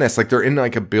normal Venice. Like, they're in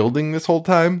like a building this whole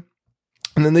time.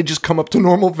 And then they just come up to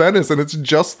normal Venice and it's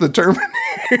just the Terminator.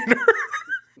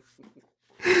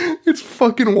 It's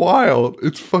fucking wild.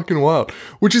 It's fucking wild.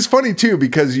 Which is funny too,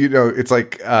 because, it's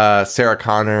like Sarah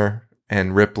Connor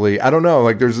and Ripley. I don't know.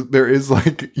 Like, there is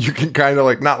like, you can kind of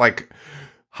like, not like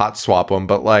hot swap them,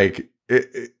 but like,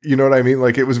 you know what I mean?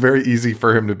 Like, it was very easy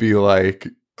for him to be like,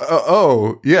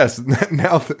 oh, yes.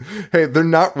 Now, hey, they're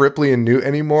not Ripley and Newt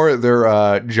anymore.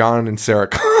 They're John and Sarah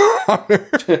Connor.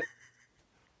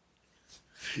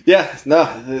 Yeah,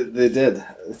 no, they did.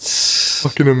 It's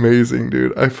fucking amazing,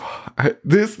 dude.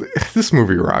 This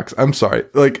movie rocks. I'm sorry.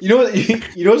 Like, you know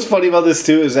what's funny about this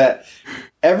too is that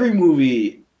every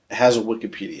movie has a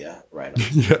Wikipedia, right?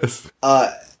 Yes.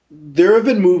 There have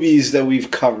been movies that we've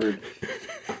covered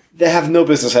that have no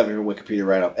business having a Wikipedia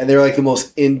write-up, and they're like the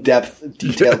most in-depth,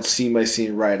 detailed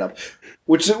scene-by-scene write-up,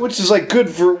 which is like good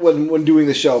for when doing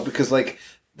the show, because like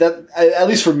that, at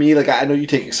least for me, like I know you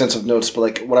take extensive notes, but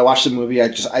like when I watch the movie,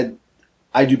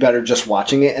 I do better just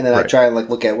watching it, and then I try and like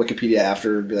look at Wikipedia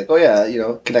after and be like, oh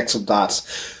yeah, connect some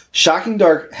dots. Shocking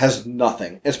Dark has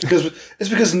nothing. It's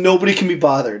because nobody can be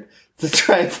bothered to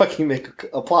try and fucking make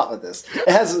a plot with this. It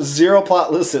has 0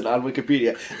 plot listed on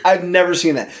Wikipedia. I've never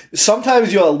seen that.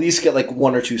 Sometimes you'll at least get like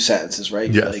 1 or 2 sentences, right?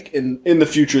 Yes. Like in the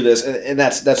future, this, and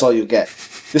that's all you get.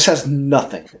 This has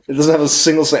nothing. It doesn't have a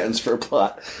single sentence for a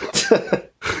plot.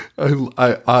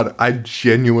 I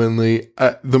genuinely,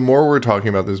 the more we're talking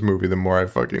about this movie, the more I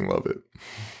fucking love it.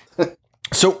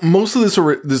 So most of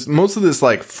this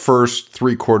like first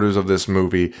 3/4 of this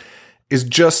movie is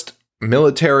just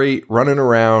military running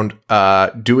around,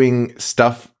 doing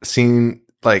stuff,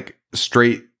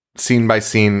 straight scene by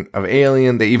scene of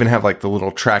Alien. They even have like the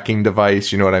little tracking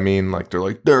device. You know what I mean? Like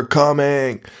they're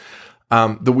coming.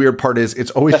 The weird part is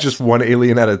it's always just one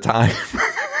alien at a time.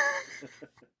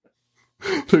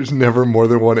 There's never more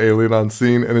than one alien on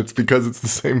scene, and it's because it's the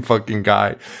same fucking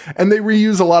guy. And they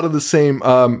reuse a lot of the same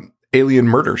alien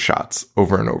murder shots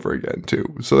over and over again too.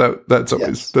 So that's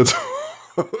always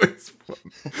always fun.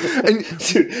 And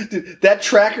dude, that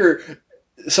tracker.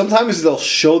 Sometimes they'll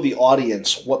show the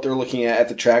audience what they're looking at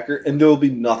the tracker, and there will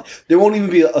be nothing. There won't even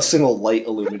be a single light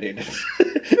illuminated.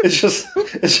 It's just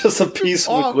a piece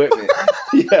of equipment.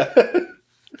 Yeah.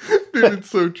 Dude,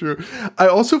 it's so true. I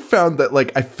also found that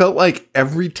I felt like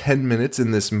every 10 minutes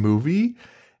in this movie,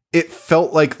 it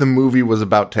felt like the movie was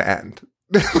about to end.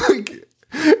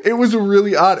 It was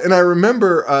really odd. And I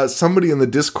remember somebody in the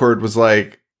Discord was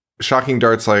like, Shocking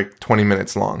Dart's 20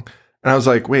 minutes long. And I was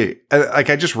like, wait,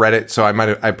 I just read it, so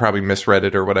I probably misread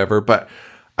it or whatever. But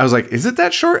I was like, is it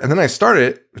that short? And then I started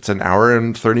it. It's an hour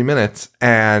and 30 minutes.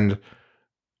 And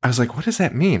I was like, what does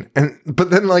that mean? But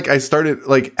then I started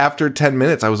after 10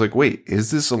 minutes, I was like, wait,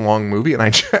 is this a long movie? And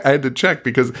I had to check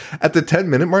because at the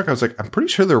 10-minute mark, I was like, I'm pretty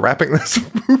sure they're wrapping this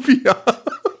movie up.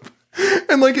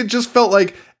 And it just felt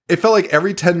like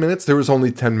every 10 minutes, there was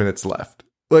only 10 minutes left.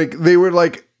 They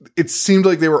were it seemed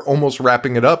like they were almost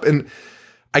wrapping it up. And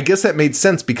I guess that made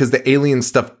sense because the alien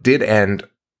stuff did end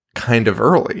kind of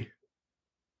early.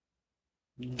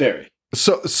 Very.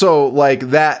 So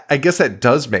that, I guess that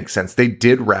does make sense. They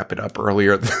did wrap it up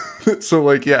earlier. So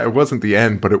yeah, it wasn't the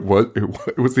end, but it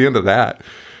was the end of that.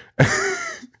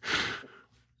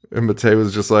 And Matei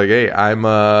was just like, hey, I'm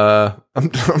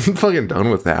fucking done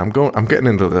with that. I'm getting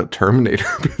into the Terminator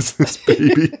business,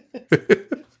 baby.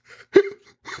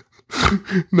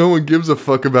 No one gives a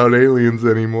fuck about aliens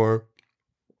anymore.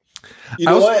 You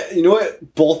know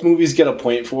what both movies get a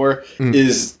point for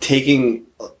is taking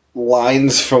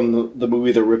lines from the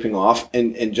movie they're ripping off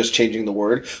and just changing the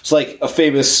word. It's a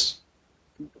famous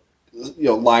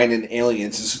line in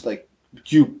Aliens is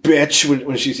you bitch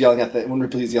when she's yelling when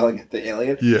Ripley's yelling at the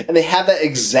alien. Yeah. And they have that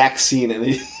exact scene and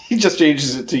he just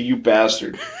changes it to you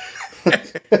bastard.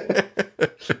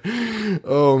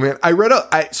 Oh man,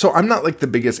 so I'm not the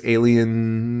biggest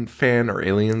Alien fan or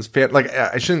Aliens fan.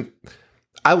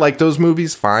 I like those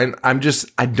movies, fine. I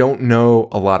don't know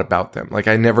a lot about them.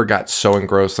 I never got so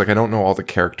engrossed. I don't know all the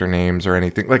character names or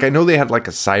anything. I know they had a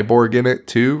cyborg in it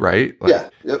too, right? Yeah.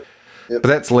 Yep. But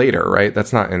that's later, right?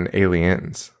 That's not in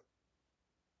Aliens.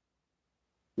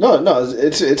 No,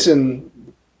 it's in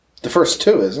the first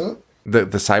 2, isn't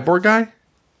it? The cyborg guy?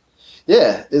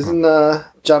 Yeah, isn't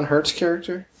John Hurt's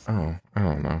character? Oh, I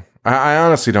don't know. I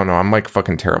honestly don't know. I'm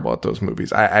fucking terrible at those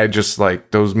movies. I just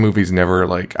those movies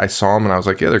never I saw them and I was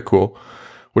like, yeah, they're cool.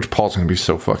 Which Paul's gonna be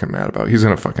so fucking mad about. He's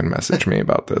gonna fucking message me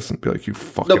about this and be like, you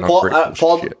fucking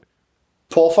Paul shit.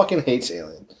 Paul fucking hates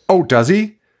Alien. Oh, does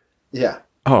he? Yeah.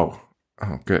 Oh,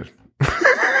 good.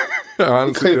 I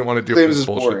honestly didn't want to deal with this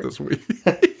bullshit this week.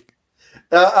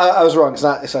 I was wrong. It's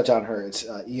not John Hurt. It's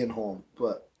Ian Holm.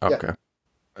 But yeah. Okay.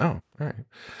 Oh, all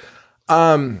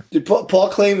right. Dude, Paul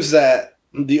claims that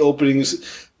the opening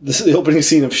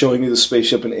scene of showing you the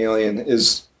spaceship in Alien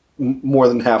is more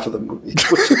than half of the movie.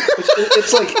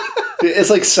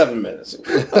 It's 7 minutes.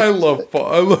 I love Paul.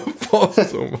 I love Paul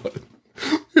so much.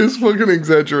 His fucking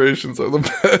exaggerations are the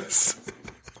best.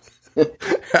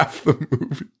 Half the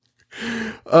movie.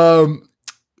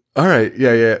 All right.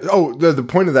 Yeah. Oh, the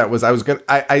point of that was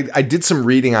I did some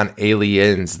reading on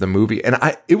Aliens, the movie, and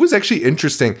it was actually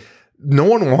interesting. No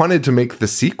one wanted to make the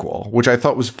sequel, which I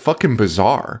thought was fucking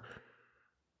bizarre.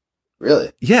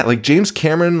 Really? Yeah, James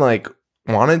Cameron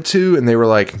wanted to, and they were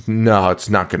like, no, it's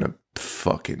not gonna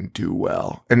fucking do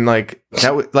well. And that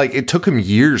was it took him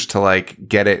years to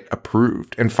get it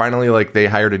approved. And finally they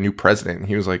hired a new president, and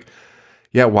he was like,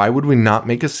 yeah, why would we not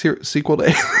make a sequel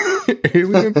to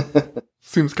Alien?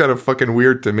 Seems kind of fucking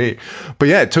weird to me. But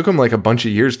yeah, it took him a bunch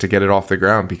of years to get it off the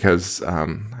ground because, I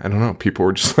don't know, people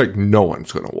were just no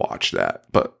one's going to watch that.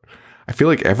 But I feel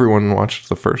like everyone watched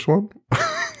the first one.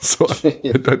 So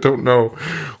I don't know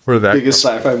where that biggest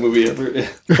sci-fi movie ever.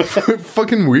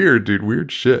 Fucking weird, dude. Weird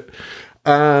shit.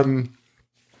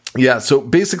 Yeah, so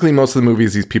basically most of the movie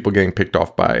is these people getting picked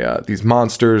off by these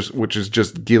monsters, which is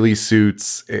just ghillie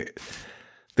suits.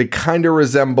 They kind of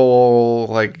resemble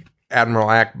like Admiral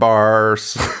Akbar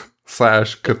 /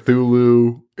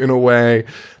 Cthulhu in a way.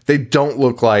 They don't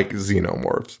look like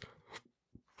xenomorphs.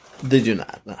 They do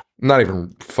not. No. Not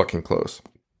even fucking close.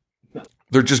 No.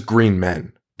 They're just green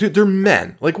men. Dude, they're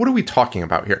men. Like, what are we talking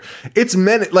about here? It's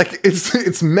men. Like,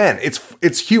 it's men.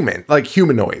 It's human. Like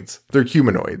humanoids. They're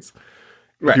humanoids.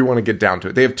 Right. If you want to get down to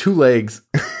it. They have 2 legs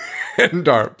and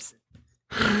arms.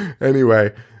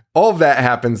 Anyway, all of that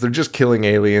happens. They're just killing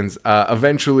aliens.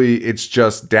 Eventually, it's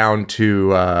just down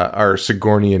to our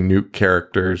Sigourney and Newt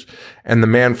characters and the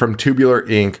man from Tubular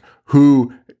Inc.,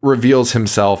 who reveals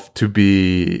himself to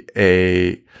be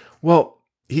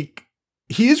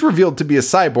he is revealed to be a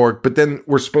cyborg, but then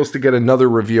we're supposed to get another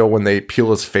reveal when they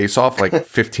peel his face off like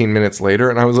 15 minutes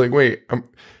later. And I was like, wait,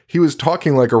 he was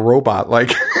talking like a robot.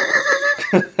 Like,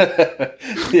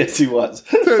 yes, he was.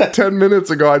 10 minutes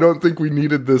ago, I don't think we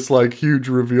needed this like huge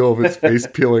reveal of his face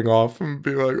peeling off and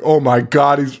be like, oh my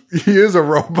God, he is a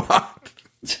robot.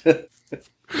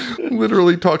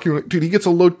 Literally talking, dude, he gets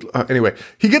anyway,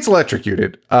 he gets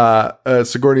electrocuted.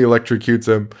 Sigourney electrocutes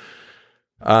him.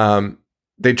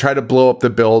 They try to blow up the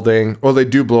building. Well, they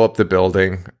do blow up the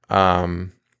building.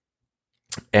 And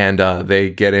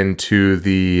they get into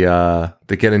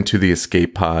the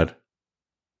escape pod.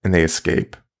 And they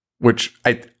escape, which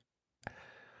I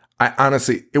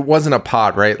honestly, it wasn't a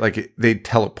pod, right? Like they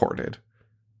teleported.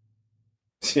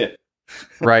 Yeah.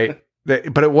 Right.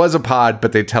 But it was a pod,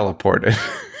 but they teleported.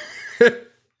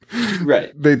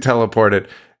 Right. They teleported.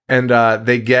 And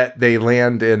they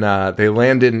land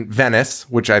in Venice,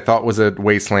 which I thought was a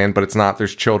wasteland, but it's not.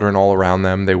 There's children all around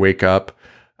them. They wake up.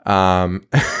 And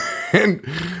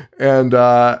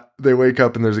they wake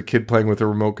up and there's a kid playing with a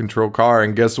remote control car,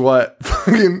 and guess what?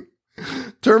 Fucking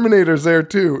Terminator's there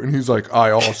too, and he's like, I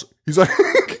also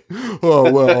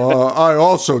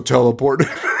teleported.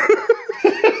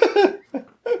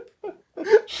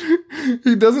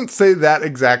 He doesn't say that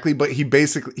exactly, but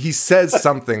he says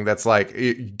something that's like,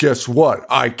 guess what?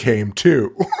 I came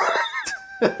too.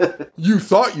 You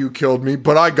thought you killed me,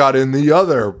 but I got in the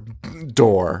other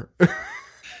door.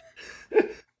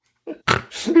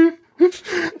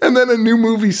 And then a new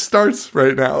movie starts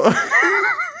right now.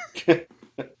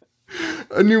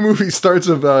 A new movie starts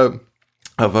of a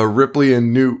Ripley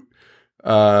and Newt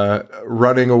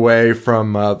running away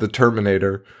from the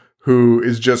Terminator, who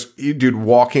is just, dude,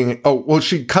 walking. Oh, well,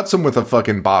 she cuts him with a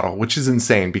fucking bottle, which is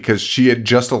insane because she had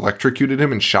just electrocuted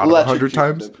him and shot him 100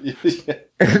 times. Yeah.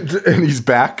 And he's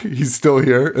back. He's still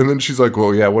here. And then she's like,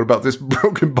 well, yeah, what about this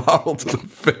broken bottle to the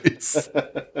face?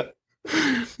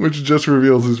 Which just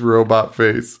reveals his robot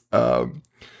face.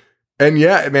 And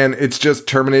yeah, man, it's just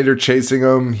Terminator chasing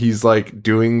him. He's like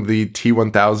doing the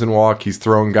T-1000 walk. He's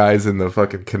throwing guys in the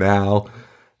fucking canal.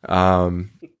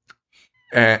 And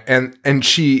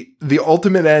the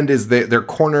ultimate end is they're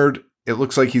cornered. It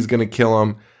looks like he's going to kill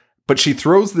him. But she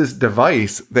throws this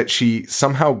device that she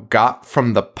somehow got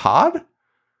from the pod.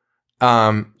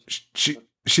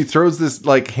 She throws this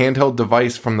like handheld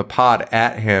device from the pod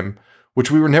at him, which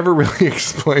we were never really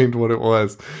explained what it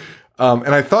was. And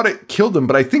I thought it killed him,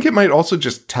 but I think it might also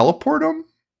just teleport him.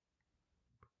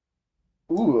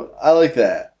 Ooh, I like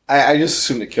that. I just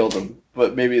assumed it killed him,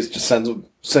 but maybe it just sends him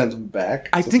back.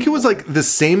 I think it was like the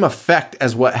same effect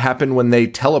as what happened when they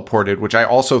teleported, which I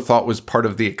also thought was part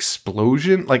of the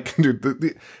explosion. Like,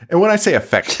 dude, and when I say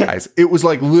effect, guys, it was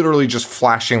like literally just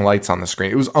flashing lights on the screen.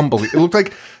 It was unbelievable. It looked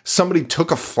like somebody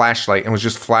took a flashlight and was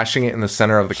just flashing it in the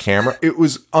center of the camera. It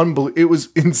was unbelievable. It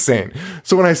was insane.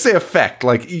 So when I say effect,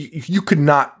 like you could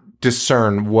not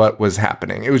discern what was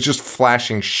happening. It was just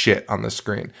flashing shit on the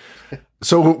screen.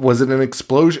 So was it an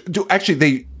explosion?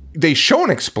 Actually, they show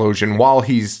an explosion while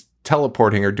he's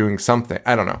teleporting or doing something.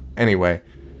 I don't know. Anyway,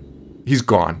 he's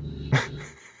gone.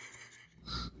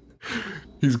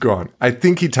 He's gone. I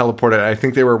think he teleported. I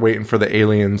think they were waiting for the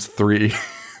Aliens 3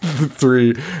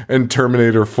 and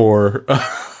Terminator 4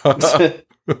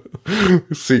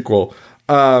 sequel.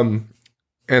 And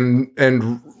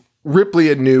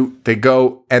Ripley and Newt, they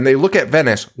go and they look at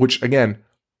Venice, which again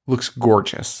looks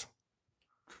gorgeous.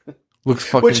 Looks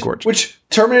fucking gorgeous. Which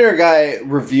Terminator guy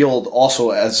revealed also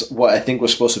as what I think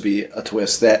was supposed to be a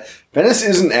twist, that Venice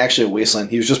isn't actually a wasteland.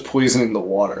 He was just poisoning the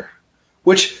water.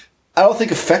 Which I don't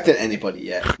think affected anybody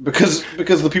yet. Because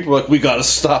the people were like, we gotta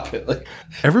stop it. Like,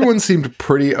 everyone seemed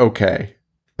pretty okay.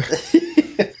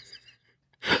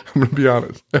 I'm gonna be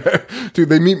honest. Dude,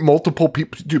 they meet multiple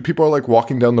people. Dude, people are like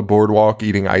walking down the boardwalk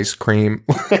eating ice cream.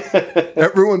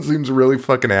 Everyone seems really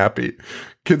fucking happy.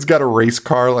 Kid's got a race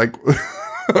car, like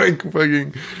Like,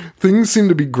 fucking, things seem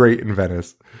to be great in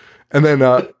Venice. And then,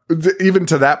 even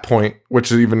to that point,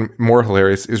 which is even more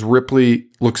hilarious, is Ripley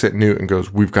looks at Newt and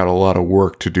goes, "We've got a lot of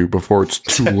work to do before it's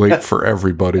too late for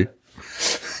everybody."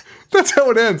 That's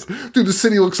how it ends. Dude, the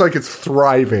city looks like it's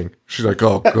thriving. She's like,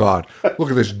 "Oh, God, look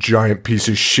at this giant piece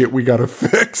of shit we got to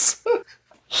fix."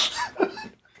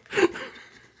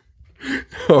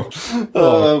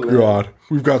 Oh, God.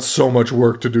 We've got so much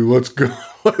work to do. Let's go.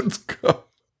 Let's go.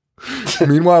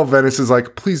 Meanwhile, Venice is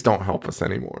like, "Please don't help us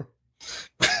anymore.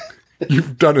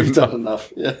 You've done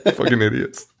enough. Yeah. Fucking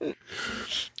idiots." All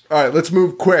right, let's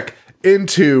move quick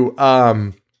into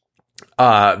the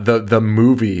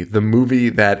movie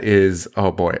that is,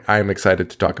 oh boy, I am excited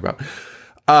to talk about.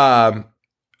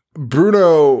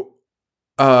 Bruno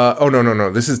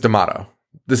no, this is D'Amato.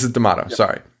 Yep.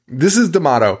 Sorry. This is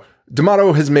D'Amato.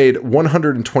 D'Amato has made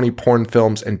 120 porn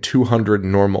films and 200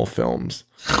 normal films.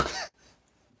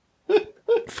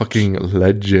 Fucking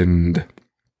legend.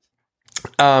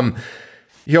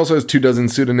 He also has 24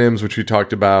 pseudonyms, which we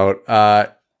talked about.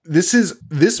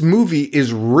 This movie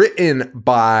is written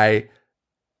by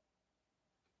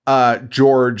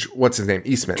George, what's his name?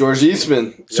 Eastman. George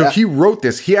Eastman. So he wrote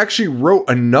this. He actually wrote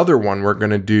another one we're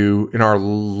going to do in our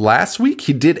last week.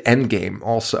 He did Endgame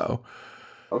also.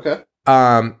 Okay.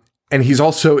 And he's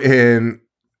also in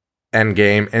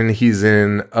Endgame, and he's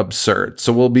in Absurd.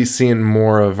 So we'll be seeing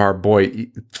more of our boy,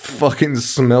 fucking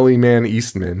smelly man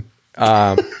Eastman,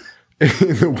 in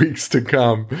the weeks to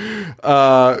come.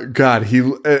 God, he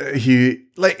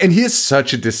like, and he has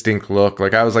such a distinct look.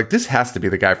 Like, I was like, this has to be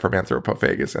the guy from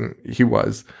Anthropophagus, and he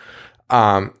was.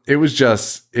 It was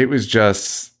just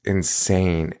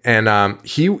insane. And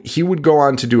he would go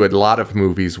on to do a lot of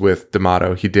movies with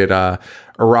D'Amato. He did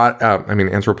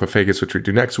Anthropophagus, which we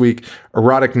do next week,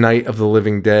 Erotic Night of the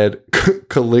Living Dead,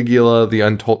 Caligula the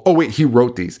Untold. Oh wait, he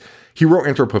wrote these. He wrote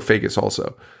Anthropophagus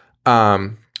also.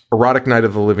 Erotic Night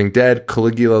of the Living Dead,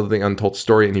 Caligula the Untold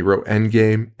Story, and he wrote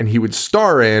Endgame. And he would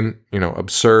star in,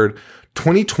 Absurd,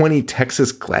 2020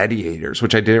 Texas Gladiators,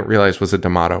 which I didn't realize was a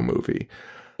D'Amato movie.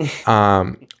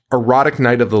 Erotic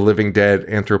Night of the Living Dead,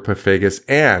 Anthropophagus,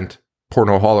 and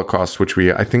Porno Holocaust, which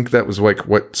I think that was like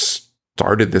what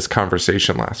started this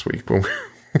conversation last week.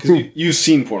 You've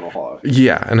seen Porno Holocaust.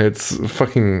 Yeah, and it's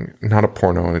fucking not a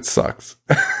porno, and it sucks.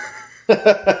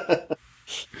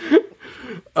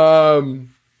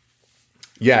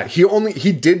 Yeah,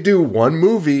 he did do one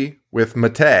movie with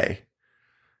Matei,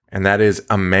 and that is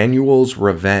Emmanuel's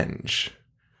Revenge.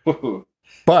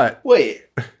 But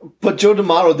Joe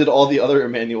D'Amato did all the other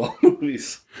Emmanuel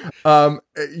movies.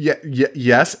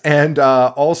 Yes, and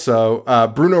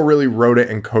also Bruno really wrote it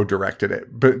and co-directed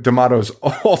it, but D'Amato's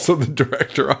also the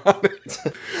director on it.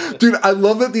 Dude, I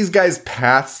love that these guys'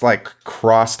 paths like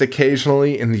crossed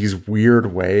occasionally in these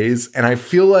weird ways, and I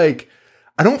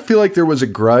don't feel like there was a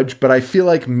grudge, but I feel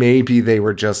like maybe they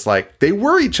were just like, they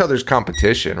were each other's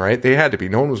competition, right? They had to be.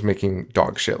 No one was making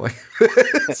dog shit like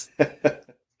this.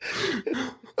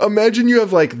 Imagine you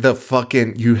have like I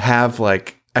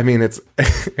guess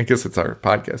it's our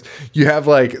podcast. You have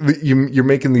like, you're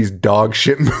making these dog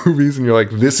shit movies and you're like,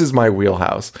 this is my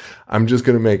wheelhouse. I'm just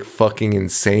going to make fucking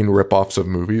insane ripoffs of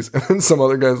movies. And then some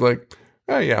other guy's like,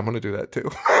 oh yeah, I'm going to do that too.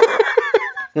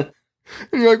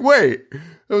 And you're like, wait,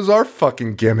 that was our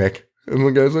fucking gimmick. And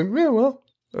the guy's like, yeah, well,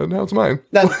 now it's mine.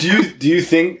 Now, do you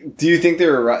think they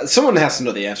were? Someone has to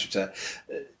know the answer to that.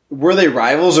 Were they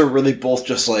rivals, or were they both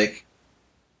just like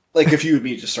if you and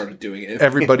me just started doing it?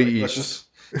 Everybody eats.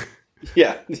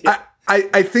 Yeah.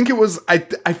 I think it was. I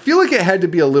feel like it had to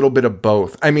be a little bit of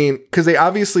both. I mean, because they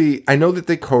obviously, I know that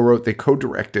they co-wrote, they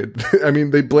co-directed. I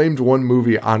mean, they blamed one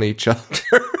movie on each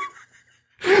other.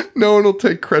 No one will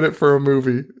take credit for a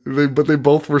movie, but they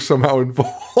both were somehow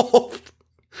involved.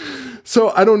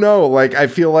 So I don't know. Like, I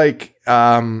feel like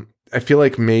there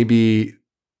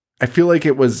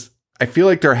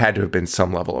had to have been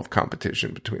some level of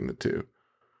competition between the two,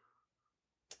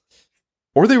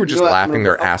 or they were just laughing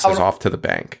their asses off to the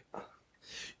bank.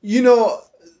 Two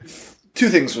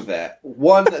things with that.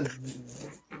 One,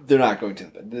 they're not going to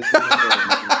the bank.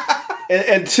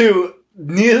 And two,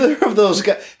 neither of those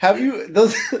guys neither of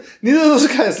those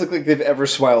guys look like they've ever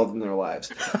smiled in their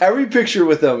lives. Every picture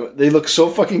with them, they look so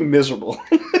fucking miserable.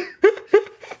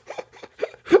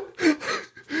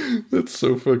 That's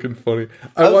so fucking funny.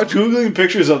 I was Googling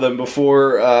pictures of them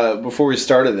before we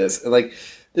started this. And like,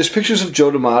 there's pictures of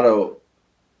Joe D'Amato.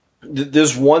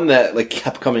 There's one that like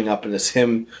kept coming up, and it's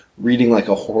him reading like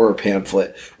a horror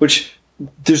pamphlet, which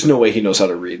there's no way he knows how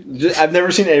to read. I've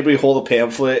never seen anybody hold a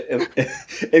pamphlet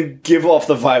and give off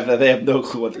the vibe that they have no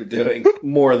clue what they're doing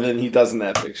more than he does in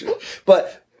that picture.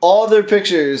 But all their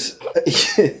pictures,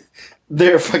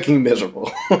 they're fucking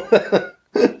miserable.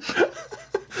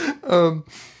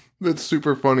 That's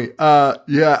super funny.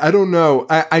 Yeah, I don't know.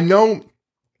 I know.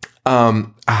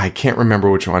 I can't remember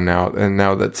which one now, and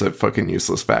now that's a fucking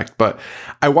useless fact. But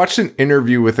I watched an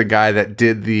interview with a guy that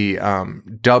did the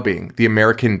dubbing, the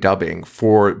American dubbing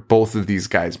for both of these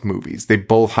guys' movies. They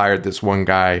both hired this one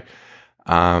guy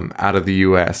out of the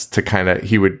U.S. to kind of,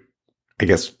 he would, I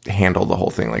guess, handle the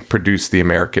whole thing, like produce the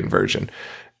American version.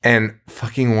 And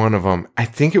fucking one of them, I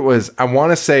think it was, I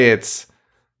want to say it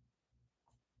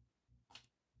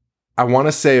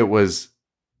was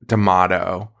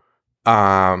D'Amato.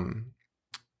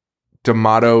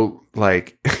 D'Amato,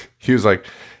 like, he was like,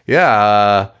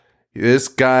 yeah, this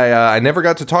guy, I never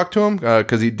got to talk to him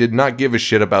because he did not give a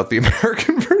shit about the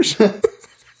American version.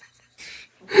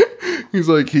 He's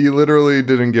like, he literally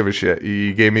didn't give a shit.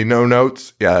 He gave me no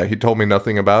notes. Yeah, he told me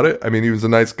nothing about it. I mean, he was a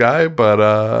nice guy,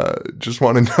 but just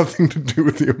wanted nothing to do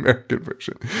with the American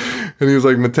version. And he was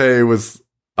like, Matei was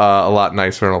a lot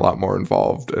nicer and a lot more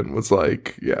involved, and was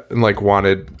like, yeah, and like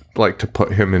wanted like to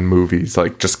put him in movies,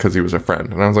 like just because he was a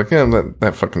friend. And I was like, yeah,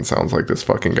 that fucking sounds like this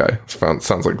fucking guy.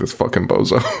 Sounds like this fucking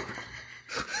bozo.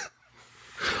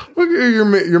 Look,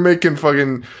 you're making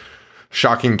fucking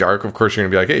Shocking Dark. Of course, you're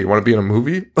gonna be like, hey, you want to be in a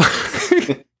movie?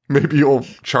 Maybe you'll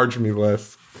charge me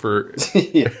less for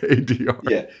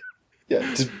ADR. Yeah,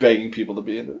 just begging people to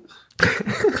be in it.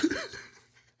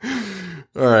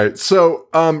 All right, so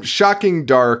Shocking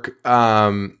Dark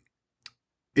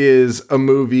is a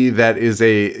movie that is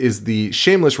the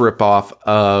shameless ripoff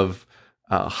of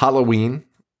Halloween,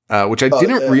 which I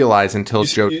didn't realize until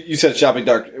Joe. You said Shopping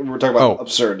Dark. We're talking about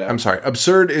Absurd now. I'm sorry,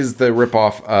 Absurd is the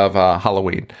ripoff of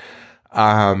Halloween.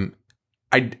 I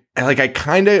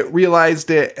kind of realized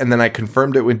it, and then I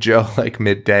confirmed it with Joe like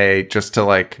midday just to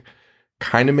like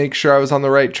kind of make sure I was on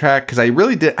the right track, because I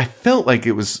really did. I felt like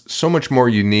it was so much more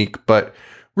unique, but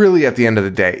really at the end of the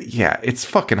day, yeah, it's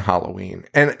fucking Halloween.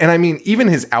 And I mean, even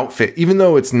his outfit, even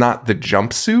though it's not the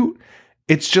jumpsuit,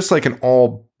 it's just like an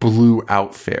all blue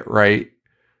outfit, right?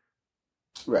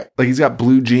 Right. Like he's got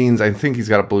blue jeans. I think he's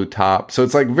got a blue top. So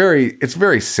it's like it's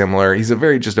very similar. He's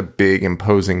just a big,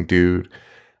 imposing dude.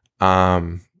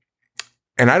 And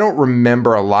I don't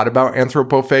remember a lot about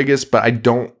Anthropophagus, but I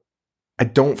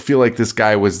don't feel like this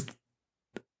guy was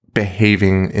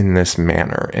behaving in this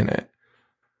manner in it.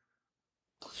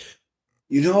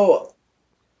 You know,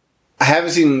 I haven't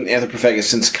seen Anthropophagus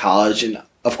since college, and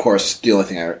of course, the only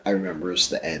thing I remember is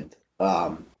the end.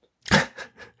 I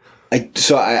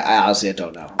honestly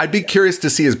don't know. I'd be curious to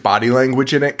see his body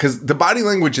language in it, because the body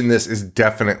language in this is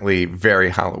definitely very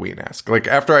Halloween-esque. Like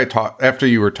after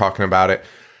you were talking about it,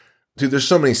 dude, there's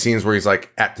so many scenes where he's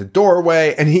like at the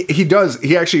doorway, and he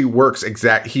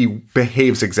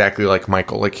behaves exactly like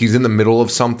Michael. Like he's in the middle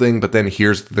of something, but then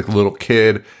here's the little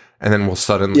kid, and then will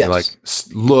suddenly like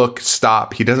look,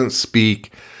 stop. He doesn't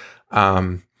speak.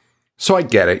 So I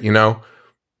get it, you know?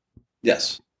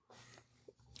 Yes.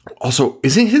 Also,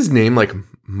 isn't his name like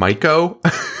Miko?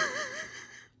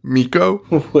 Miko?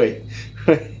 Wait.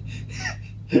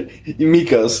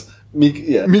 Mikos.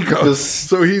 Yeah. Mikos.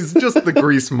 So he's just the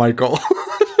Grease Michael.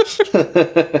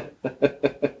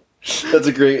 That's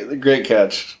a great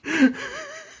catch.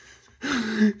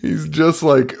 He's just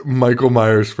like Michael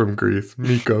Myers from Grease.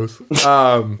 Mikos.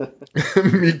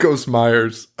 Mikos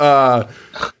Myers. I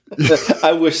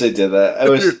wish they did that.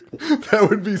 Dude, that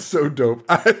would be so dope.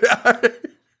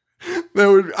 That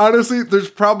would, honestly,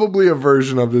 there's probably a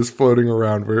version of this floating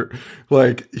around where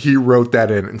like he wrote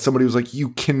that in and somebody was like, you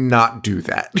cannot do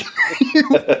that.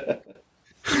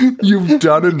 You've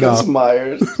done enough.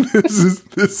 Myers.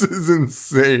 This is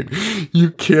insane. You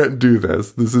can't do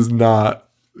this. This is not,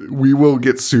 we will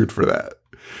get sued for that.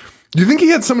 Do you think he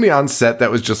had somebody on set that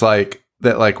was just like,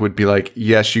 that like would be like,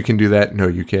 yes, you can do that. No,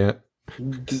 you can't.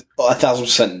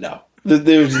 1,000% no.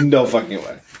 There's no fucking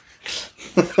way.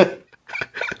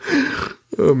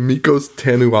 Mikos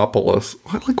Tanuopoulos.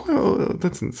 What?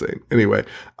 That's insane. Anyway,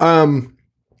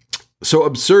 so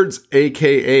Absurd's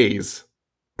AKAs.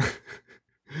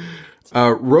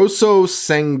 Rosso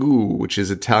Sangue, which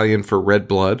is Italian for red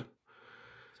blood.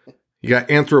 You got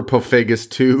Anthropophagus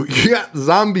 2. You got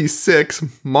Zombie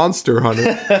 6, Monster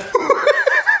Hunter.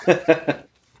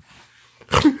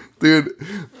 Dude,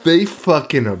 they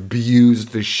fucking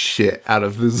abused the shit out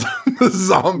of the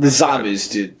zombies. The zombies,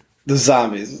 dude. The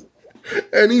zombies.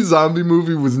 Any zombie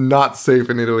movie was not safe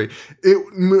in Italy.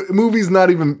 Movies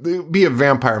not even, it'd be a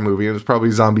vampire movie. It was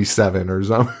probably Zombie 7 or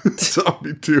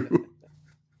Zombie 2.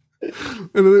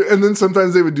 And then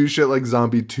sometimes they would do shit like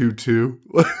Zombie 2 2.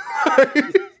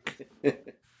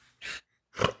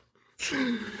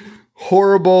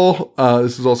 Horrible.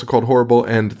 This is also called Horrible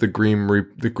and the Grim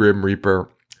Reaper.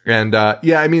 And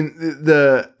I mean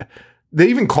they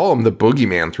even call him the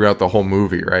Boogeyman throughout the whole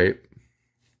movie, right?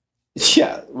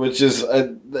 Yeah, which is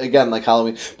again like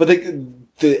Halloween, but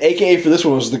the AKA for this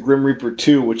one was the Grim Reaper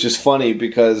 2, which is funny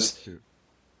because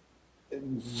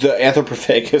the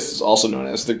Anthropophagus is also known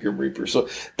as the Grim Reaper. So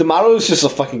the model is just a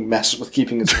fucking mess with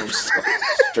keeping his own stuff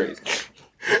straight.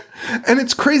 And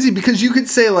it's crazy because you could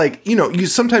say, like, you know,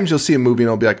 sometimes you'll see a movie and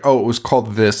it'll be like, oh, it was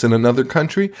called this in another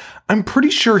country. I'm pretty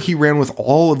sure he ran with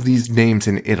all of these names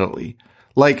in Italy.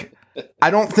 Like, I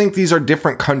don't think these are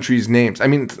different countries' names. I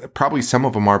mean, probably some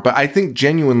of them are, but I think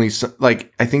genuinely,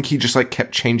 like, I think he just, like,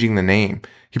 kept changing the name.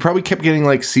 He probably kept getting,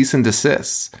 like, cease and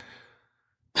desists.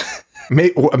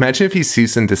 Imagine if he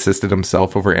cease and desisted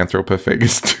himself over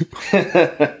Anthropophagus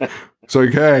 2. It's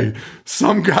like, hey,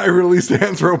 some guy released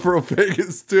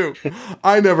Anthropophagus 2.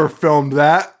 I never filmed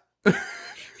that.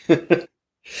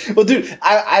 Well, dude,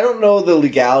 I don't know the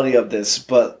legality of this,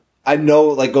 but I know,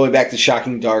 like, going back to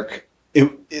Shocking Dark,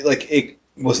 it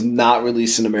was not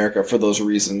released in America for those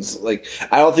reasons. Like,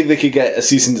 I don't think they could get a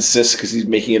cease and desist because he's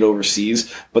making it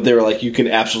overseas, but they were like, you can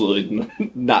absolutely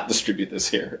not distribute this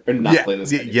here or not play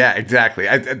this. Yeah, exactly.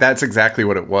 That's exactly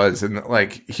what it was. And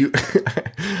like,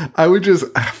 I would just,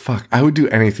 I would do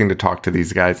anything to talk to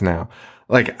these guys now.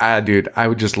 Like, dude, I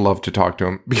would just love to talk to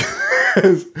them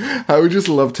because I would just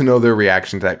love to know their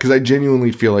reaction to that. Because I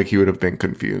genuinely feel like he would have been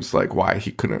confused, like why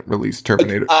he couldn't release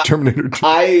Terminator 2.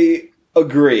 I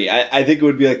agree. I think it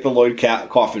would be like the Lloyd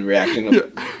Kaufman reaction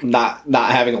of not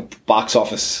having a box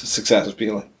office success,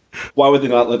 being like, why would they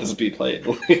not let this be played?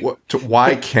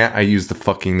 Why can't I use the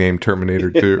fucking name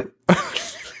Terminator 2?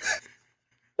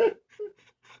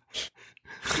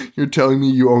 You're telling me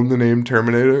you own the name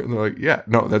Terminator? And they're like, yeah,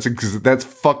 no, that's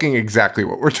fucking exactly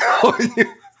what we're telling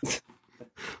you.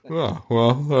 Oh,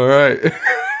 well, all right.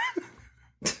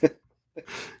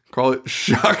 Call it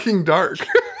Shocking Dark.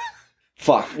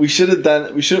 Fuck, we should have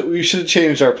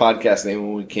changed our podcast name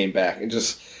when we came back and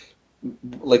just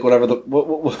like whatever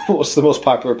what's the most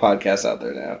popular podcast out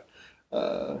there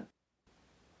now?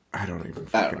 I don't even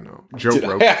fucking know. Joe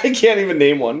Rogan. I can't even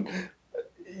name one.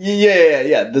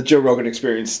 Yeah. The Joe Rogan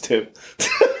Experience too.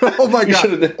 Oh my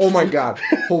god! Oh my god!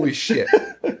 Holy shit!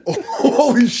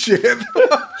 Holy shit!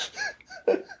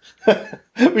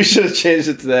 We should have changed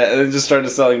it to that and then just started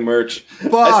selling merch.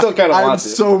 Fuck, I still kind of want to.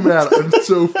 I'm so mad. I'm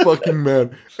so fucking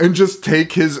mad. And just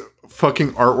take his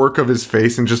fucking artwork of his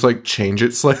face and just like change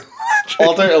it slightly.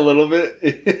 Alter it a little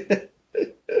bit.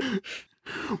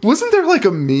 Wasn't there like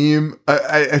a meme?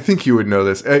 I think you would know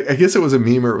this. I guess it was a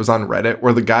meme or it was on Reddit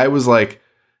where the guy was like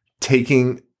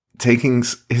taking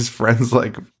his friends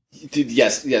like. Dude,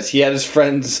 yes. He had his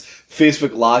friend's Facebook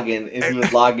login, and he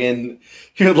would log in.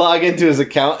 He would log into his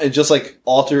account and just like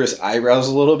alter his eyebrows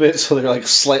a little bit so they're like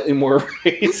slightly more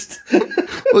raised,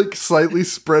 like slightly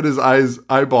spread his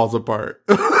eyeballs apart.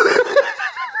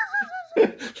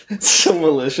 So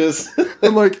malicious.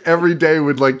 And like every day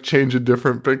would like change a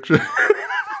different picture.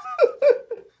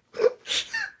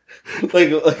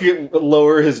 like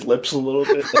lower his lips a little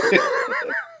bit.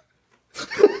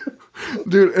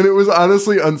 Dude, and it was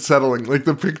honestly unsettling. Like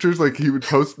the pictures like he would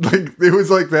post, like it was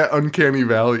like that uncanny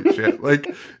valley shit. Like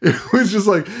it was just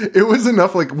like, it was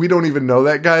enough like we don't even know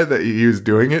that guy that he was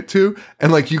doing it to.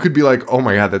 And like you could be like, oh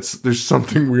my god, there's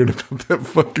something weird about that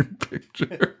fucking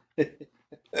picture.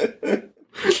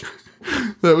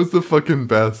 That was the fucking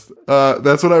best.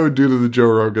 That's what I would do to the Joe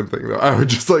Rogan thing though. I would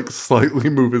just like slightly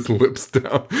move his lips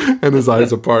down and his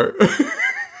eyes apart.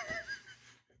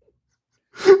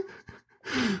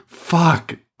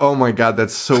 Fuck. Oh my god,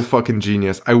 that's so fucking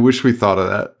genius. I wish we thought of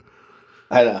that.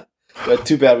 I know. But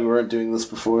too bad we weren't doing this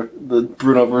before. The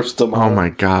Bruno versus D'Amato. Oh my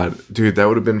god. Dude, that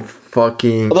would have been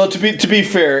fucking... Although, to be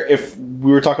fair, if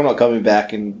we were talking about coming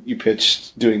back and you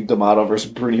pitched doing D'Amato versus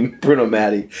Bruno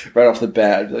Matti right off the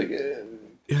bat, I'd be like...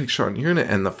 You're like, Sean, you're going to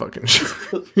end the fucking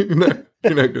show. You're not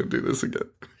going to do this again.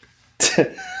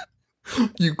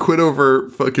 You quit over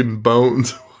fucking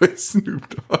Bones with Snoop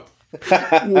Dogg.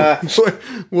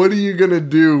 What are you gonna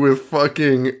do with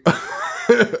fucking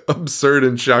Absurd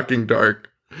and Shocking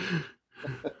Dark?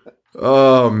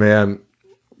 Oh man.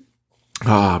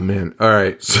 All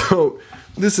right, so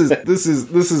this is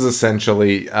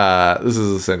essentially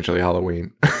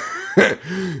Halloween.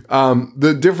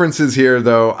 The differences here,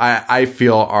 though, I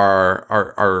feel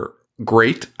are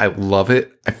great. I love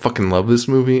it. I fucking love this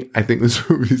movie. I think this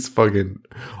movie's fucking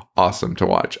awesome to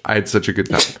watch. I had such a good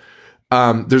time.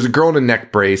 There's a girl in a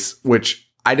neck brace, which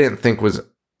I didn't think was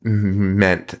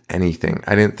meant anything.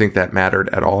 I didn't think that mattered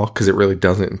at all because it really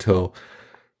doesn't until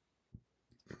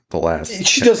the last.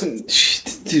 She doesn't.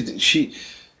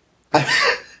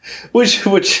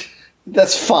 Which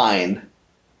that's fine,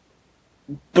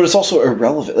 but it's also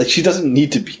irrelevant. Like, she doesn't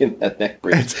need to be in that neck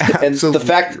brace. It's absolutely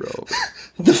irrelevant.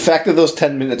 The fact that those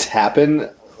 10 minutes happen,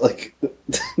 like,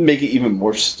 make it even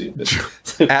more stupid.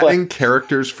 Adding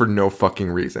characters for no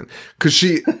fucking reason. Because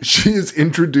she is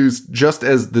introduced just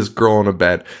as this girl in a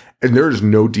bed, and there is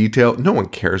no detail. No one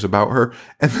cares about her.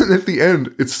 And then at the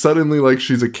end, it's suddenly like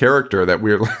she's a character that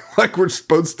we're like we're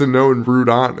supposed to know and root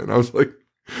on. And I was like,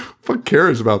 fuck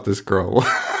cares about this girl?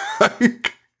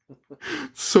 Like,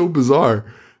 so bizarre.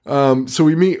 So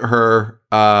we meet her,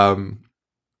 and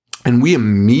we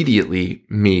immediately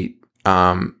meet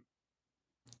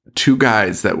two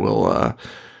guys that'll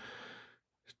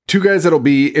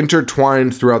be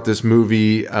intertwined throughout this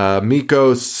movie.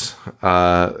 Mikos,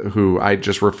 who I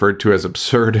just referred to as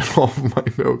absurd in all of my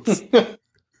notes,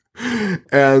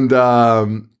 and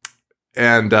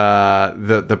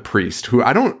the priest, who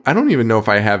I don't even know if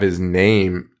I have his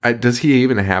name. Does he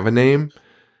even have a name?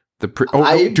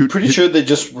 I'm pretty sure they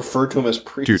just refer to him as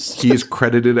priest. Dude, he is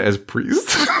credited as priest.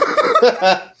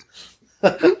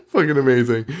 Fucking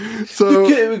amazing.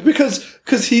 So because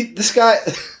this guy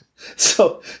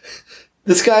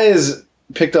is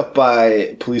picked up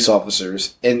by police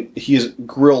officers, and he is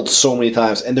grilled so many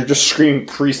times, and they're just screaming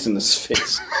priest in his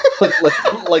face,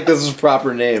 like this is his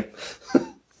proper name.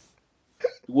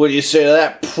 What do you say to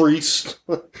that, priest?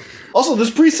 Also, this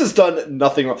priest has done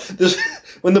nothing wrong.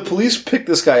 When the police pick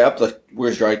this guy up, like,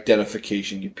 where's your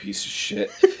identification, you piece of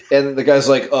shit? And the guy's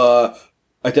like,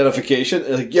 identification?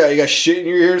 And like, yeah, you got shit in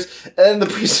your ears? And then the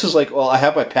priest is like, well, I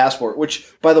have my passport,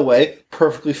 which, by the way,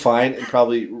 perfectly fine and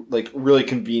probably, like, really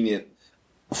convenient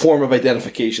form of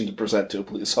identification to present to a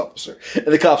police officer. And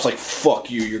the cop's like, fuck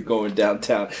you, you're going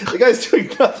downtown. The guy's doing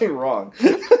nothing wrong.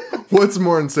 What's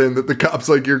more insane, that the cop's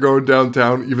like, you're going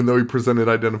downtown, even though he presented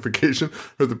identification,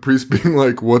 or the priest being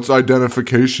like, what's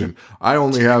identification? I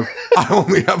only have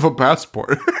a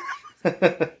passport.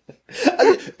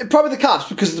 Probably the cops,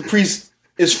 because the priest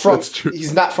is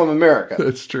he's not from America.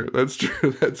 That's true.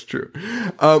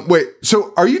 Wait,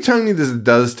 so are you telling me this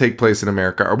does take place in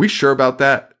America? Are we sure about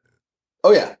that?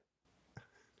 Oh, yeah.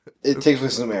 It takes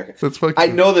place in America. That's fucking... I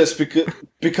know this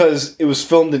because it was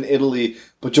filmed in Italy,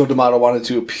 but Joe D'Amato wanted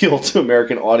to appeal to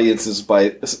American audiences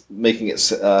by making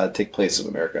it take place in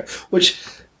America. Which,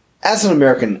 as an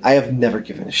American, I have never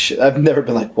given a shit. I've never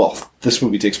been like, well, this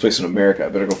movie takes place in America. I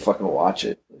better go fucking watch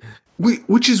it.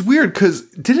 Which is weird, because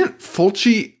didn't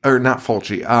Argento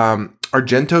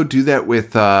do that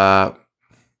with... oh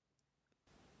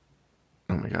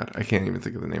my god, I can't even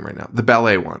think of the name right now. The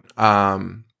ballet one.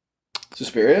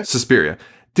 Suspiria.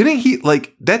 Didn't he,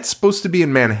 like, that's supposed to be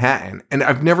in Manhattan, and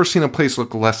I've never seen a place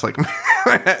look less like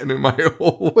Manhattan in my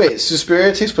whole life. Wait,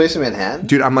 Suspiria takes place in Manhattan?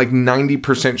 Dude, I'm like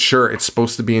 90% sure it's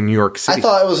supposed to be in New York City. I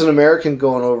thought it was an American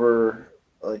going over,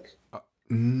 like,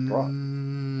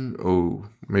 oh,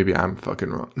 maybe I'm fucking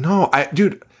wrong. No,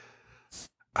 dude,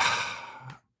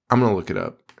 I'm gonna look it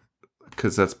up,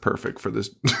 because that's perfect for this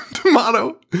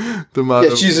D'Amato. Yeah,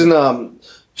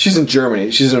 she's in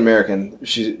Germany. She's an American.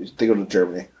 They go to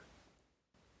Germany.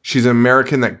 She's an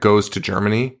American that goes to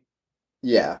Germany?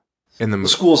 Yeah. In the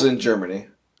school's in Germany.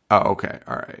 Oh, okay.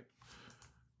 All right.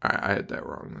 I had that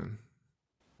wrong then.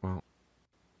 Well.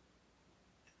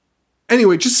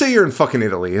 Anyway, just say you're in fucking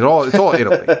Italy. It's all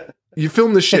Italy. You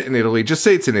film this shit in Italy. Just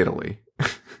say it's in Italy.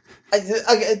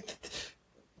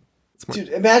 Dude,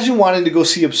 imagine wanting to go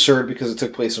see Absurd because it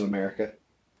took place in America.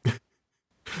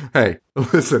 Hey,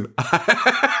 listen.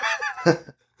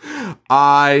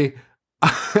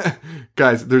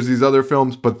 Guys, there's these other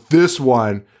films, but this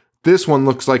one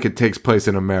looks like it takes place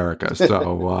in America.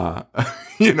 So,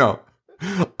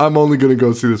 I'm only going to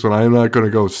go see this one. I'm not going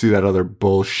to go see that other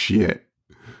bullshit.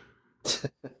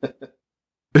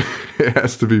 It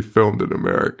has to be filmed in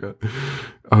America.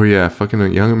 Oh yeah, fucking a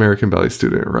young American ballet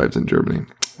student arrives in Germany.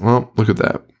 Well, look at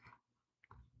that.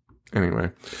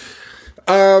 Anyway.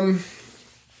 The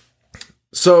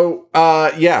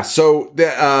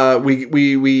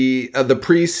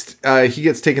priest, he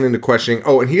gets taken into questioning.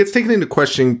 Oh, and he gets taken into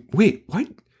questioning. Wait, what?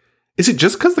 Is it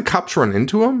just because the cops run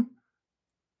into him?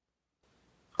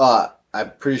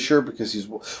 I'm pretty sure because they're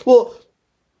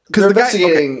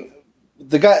investigating. Okay.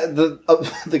 The guy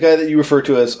that you refer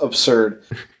to as Absurd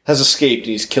has escaped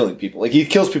and he's killing people. Like, he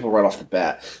kills people right off the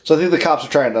bat. So I think the cops are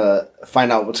trying to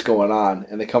find out what's going on,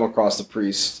 and they come across the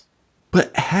priest.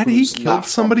 But had he killed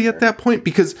somebody at that point?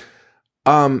 Because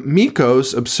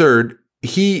Mikos, Absurd,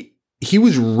 he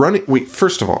was running... Wait,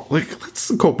 first of all,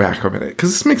 let's go back a minute,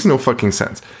 because this makes no fucking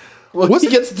sense. Well, he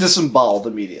gets disemboweled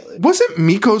immediately. Wasn't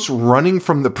Mikos running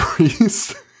from the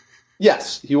priest?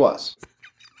 Yes, he was.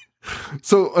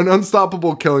 So an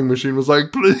unstoppable killing machine was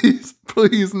like, please,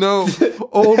 no.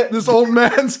 This old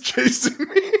man's chasing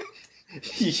me.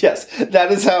 Yes,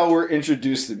 that is how we're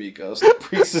introduced to Mikos. The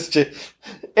priest is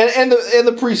and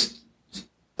the priest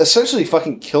essentially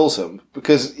fucking kills him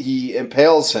because he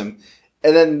impales him,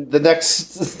 and then the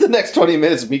next 20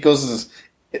 minutes, Mikos is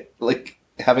like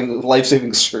having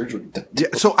life-saving surgery. Yeah,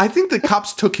 so I think the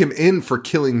cops took him in for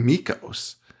killing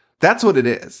Mikos. That's what it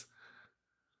is.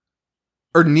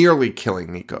 Or nearly killing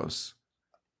Mikos.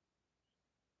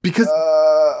 Because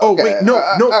okay.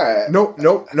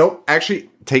 No. Actually,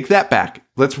 take that back.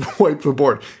 Let's wipe the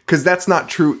board. Because that's not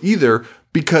true either.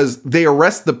 Because they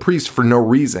arrest the priest for no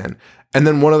reason. And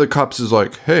then one of the cops is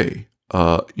like, hey,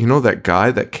 you know that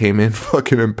guy that came in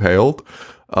fucking impaled?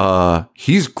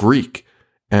 He's Greek.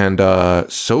 And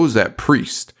so is that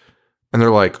priest. And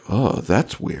they're like, oh,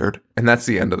 that's weird. And that's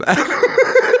the end of that.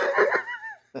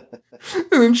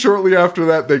 And then shortly after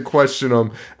that, they question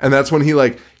him. And that's when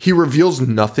he reveals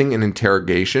nothing in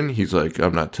interrogation. He's like,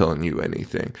 I'm not telling you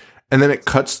anything. And then it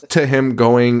cuts to him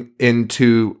going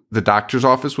into the doctor's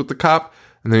office with the cop.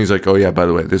 And then he's like, oh yeah, by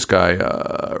the way, this guy,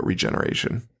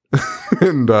 regeneration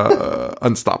and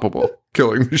unstoppable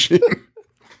killing machine.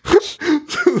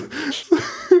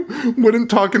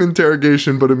 Wouldn't talk in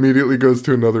interrogation, but immediately goes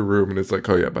to another room. And it's like,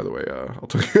 oh yeah, by the way, I'll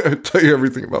tell you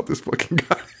everything about this fucking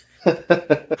guy.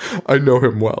 I know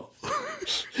him well.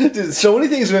 Dude, so many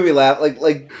things made me laugh.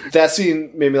 Like that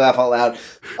scene made me laugh out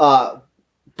loud.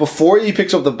 Before he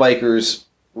picks up the bikers,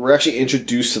 we're actually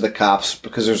introduced to the cops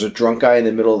because there's a drunk guy in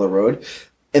the middle of the road,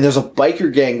 and there's a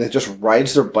biker gang that just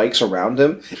rides their bikes around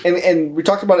him. And we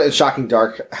talked about it in Shocking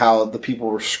Dark, how the people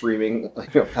were screaming,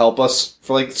 like, help us,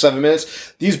 for like 7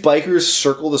 minutes. These bikers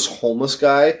circle this homeless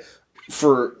guy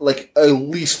for like at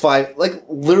least 5, like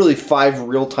literally 5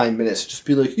 real-time minutes. Just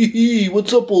be like, hee,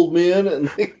 what's up, old man? And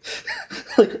like,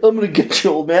 I'm gonna get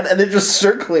you, old man. And they're just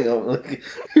circling him. Like,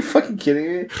 are you fucking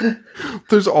kidding me?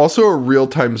 There's also a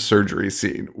real-time surgery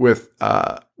scene with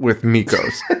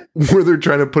Mikos where they're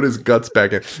trying to put his guts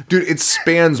back in. Dude, it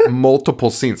spans multiple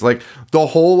scenes. Like the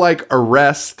whole like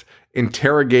arrest,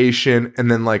 interrogation, and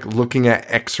then like looking at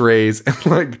x-rays and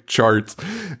like charts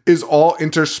is all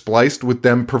interspliced with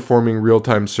them performing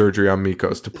real-time surgery on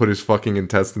Mikos to put his fucking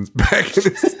intestines back in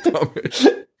his stomach.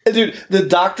 Dude, the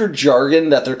doctor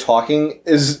jargon that they're talking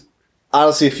is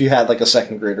honestly, if you had like a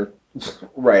second grader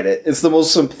write it, it's the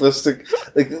most simplistic.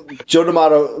 Like Joe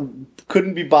D'Amato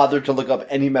couldn't be bothered to look up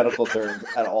any medical term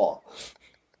at all.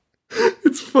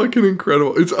 It's fucking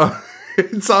incredible.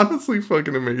 It's honestly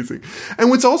fucking amazing. And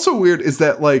what's also weird is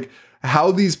that, like,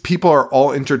 how these people are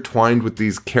all intertwined with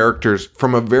these characters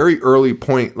from a very early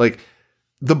point. Like,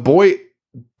 the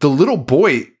little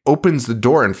boy opens the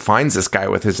door and finds this guy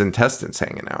with his intestines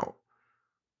hanging out.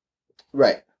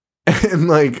 Right. And,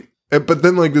 like, but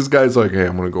then, like, this guy's like, hey,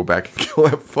 I'm going to go back and kill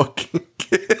that fucking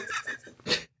kid.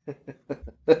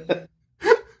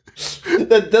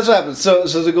 That's what happens. So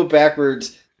to go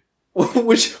backwards,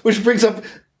 which brings up...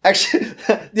 Actually,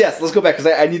 yes, let's go back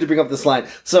because I need to bring up this line.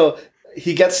 So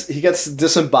he gets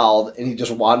disemboweled and he just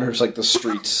wanders like the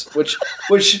streets, which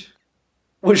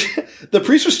the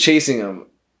priest was chasing him.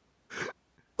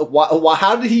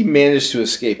 How did he manage to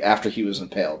escape after he was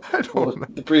impaled? I don't know.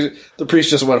 The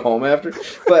priest just went home after,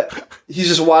 but he's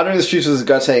just wandering the streets with his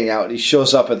guts hanging out. And he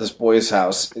shows up at this boy's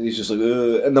house and he's just like,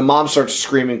 ugh, and the mom starts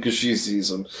screaming because she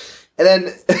sees him, and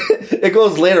then it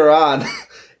goes later on.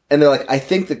 And they're like, I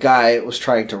think the guy was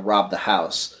trying to rob the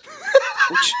house.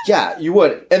 Which, yeah, you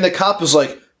would. And the cop was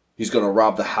like, he's going to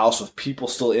rob the house with people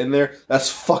still in there? That's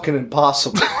fucking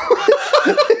impossible.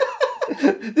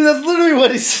 Dude, that's literally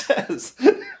what he says.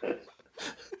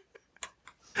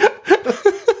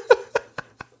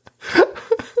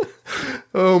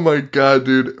 Oh my god,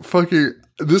 dude.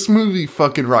 This movie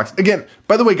fucking rocks. Again,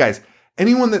 by the way, guys,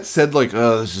 anyone that said like,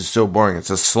 oh, this is so boring, it's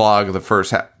a slog of the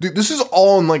first half. Dude, this is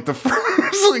all in like the first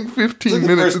like 15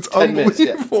 minutes. It's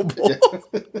unbelievable. Minutes,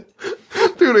 yeah.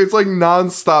 Dude, it's like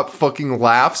nonstop fucking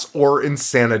laughs or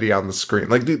insanity on the screen.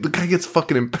 Like, dude, the guy gets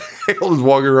fucking impaled and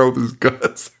walking around with his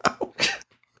guts out.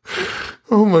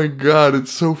 Oh my god,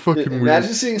 it's so fucking weird.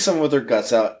 Imagine seeing someone with their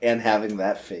guts out and having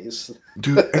that face.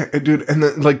 Dude, and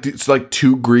then like it's like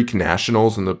 2 Greek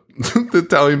nationals and the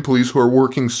Italian police who are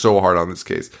working so hard on this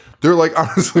case. They're like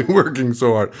honestly working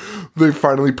so hard. They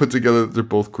finally put together that they're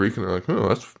both Greek and they're like, oh,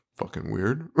 that's fucking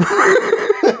weird.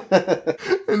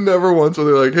 And never once are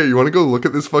they like, hey, you want to go look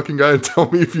at this fucking guy and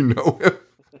tell me if you know him?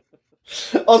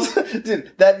 Also,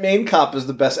 dude, that main cop is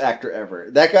the best actor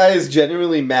ever. That guy is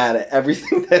genuinely mad at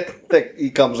everything that he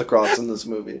comes across in this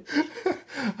movie.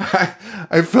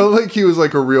 I felt like he was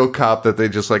like a real cop that they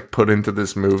just like put into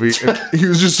this movie. And he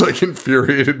was just like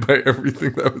infuriated by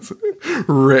everything that was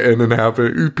written and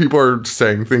happening. People are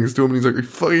saying things to him and he's like, are you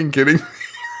fucking kidding me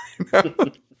right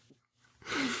now?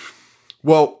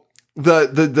 Well,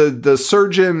 the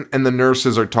surgeon and the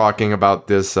nurses are talking about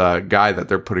this guy that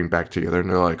they're putting back together, and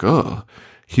they're like, oh,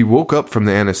 he woke up from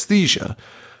the anesthesia.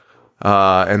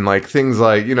 And like things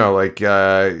like, you know, like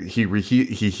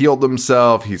he healed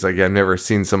himself. He's like, I've never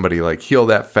seen somebody like heal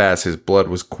that fast. His blood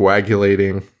was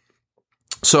coagulating.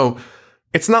 So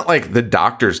it's not like the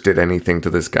doctors did anything to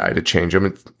this guy to change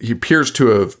him. He appears to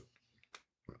have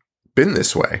been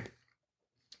this way.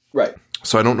 Right.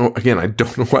 So I don't know. Again, I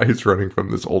don't know why he's running from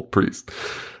this old priest.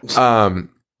 And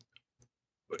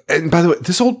by the way,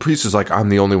 this old priest is like, I'm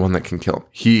the only one that can kill him.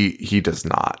 He does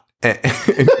not. And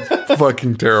he's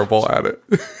fucking terrible at it.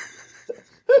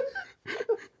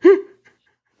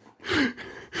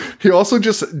 He also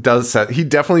just does that. He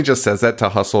definitely just says that to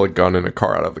hustle a gun and a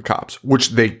car out of the cops, which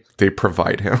they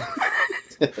provide him.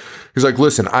 He's like,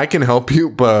 listen, I can help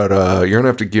you, but you're going to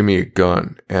have to give me a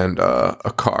gun and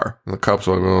a car. And the cops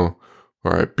are like, oh,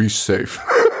 all right, be safe.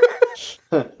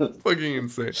 Fucking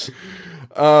insane.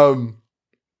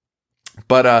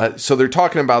 But so they're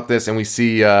talking about this, and we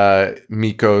see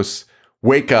Mikos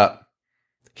wake up.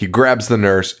 He grabs the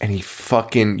nurse, and he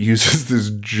fucking uses this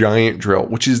giant drill,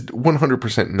 which is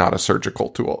 100% not a surgical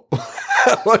tool.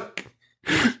 Like,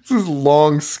 this is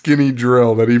long, skinny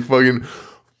drill that he fucking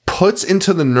puts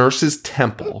into the nurse's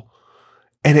temple,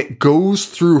 and it goes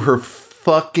through her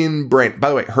fucking brain. By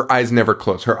the way, her eyes never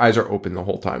close. Her eyes are open the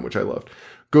whole time, which I loved.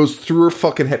 Goes through her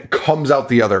fucking head, comes out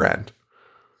the other end.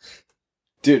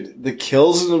 Dude, the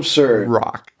kills in Absurd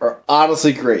are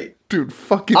honestly great. Dude,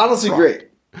 fucking honestly great.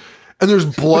 And there's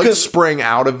blood spraying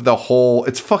out of the hole.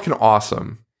 It's fucking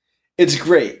awesome. It's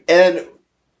great. And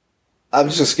I'm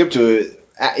just gonna skip to it.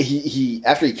 He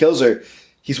after he kills her,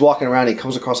 he's walking around. He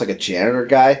comes across like a janitor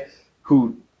guy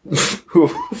who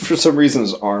for some reason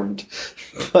is armed,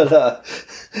 but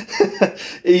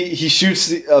he shoots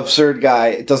the Absurd guy.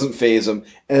 It doesn't faze him,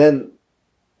 and then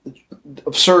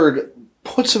Absurd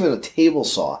puts him in a table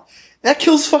saw. That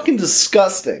kill's fucking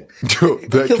disgusting.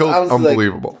 Dude, that kill's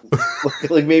unbelievable.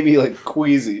 Like maybe like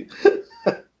queasy.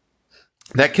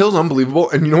 That kill's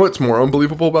unbelievable. And you know what's more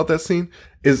unbelievable about that scene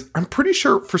is I'm pretty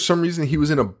sure for some reason he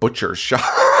was in a butcher's shop.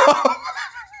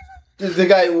 The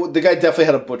guy definitely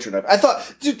had a butcher knife. I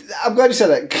thought, dude, I'm glad you said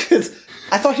that because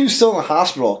I thought he was still in the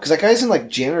hospital because that guy's in like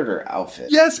janitor outfit.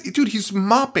 Yes, dude, he's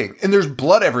mopping and there's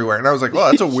blood everywhere. And I was like,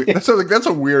 well, that's a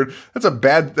weird,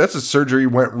 that's a surgery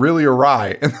went really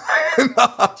awry in the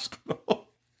hospital.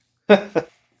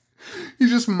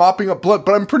 He's just mopping up blood,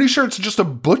 but I'm pretty sure it's just a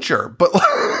butcher. But like,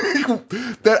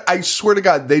 that, I swear to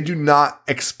God, they do not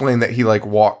explain that he like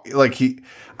walked, like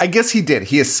I guess he did.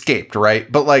 He escaped,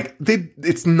 right? But like,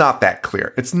 it's not that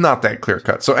clear. It's not that clear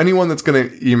cut. So anyone that's going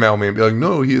to email me and be like,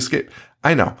 no, he escaped.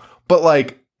 I know. But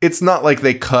like, it's not like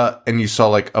they cut and you saw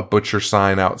like a butcher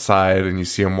sign outside and you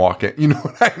see him walking. You know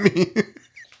what I mean?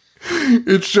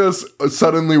 It's just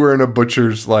suddenly we're in a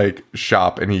butcher's like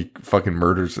shop and he fucking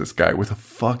murders this guy with a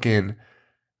fucking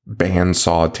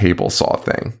bandsaw, table saw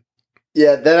thing.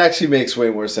 Yeah, that actually makes way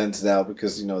more sense now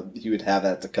because, you know, he would have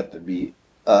that to cut the meat.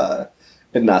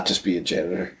 And not just be a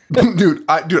janitor. Dude,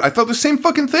 I thought the same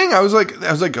fucking thing. I was like,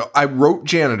 I wrote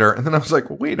janitor, and then I was like,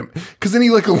 wait a minute, because then he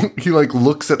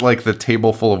looks at like the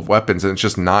table full of weapons, and it's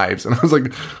just knives, and I was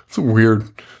like, it's a weird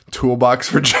toolbox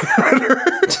for janitor.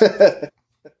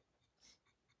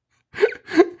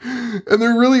 And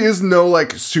there really is no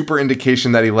like super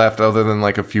indication that he left, other than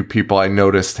like a few people I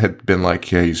noticed had been like,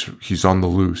 yeah, he's on the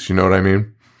loose. You know what I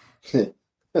mean?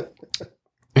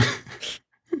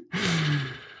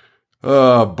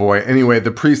 Oh boy. Anyway, the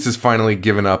priest has finally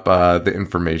given up the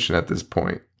information at this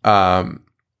point. Yeah.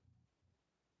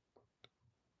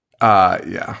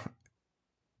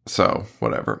 So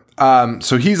whatever.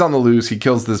 So he's on the loose. He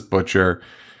kills this butcher.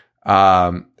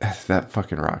 That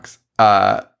fucking rocks.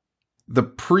 The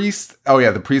priest. Oh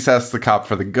yeah, the priest asks the cop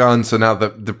for the gun. So now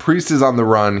the priest is on the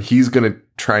run. He's gonna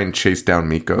try and chase down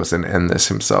Mikos and end this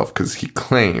himself because he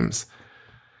claims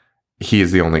he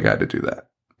is the only guy to do that.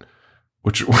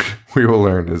 Which we will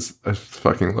learn is a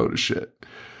fucking load of shit.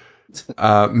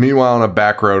 Meanwhile, on a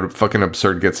back road, fucking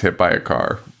Absurd gets hit by a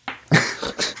car.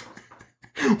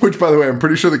 Which, by the way, I'm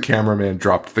pretty sure the cameraman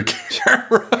dropped the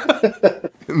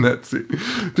camera in that scene.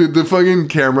 Dude, the fucking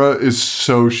camera is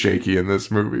so shaky in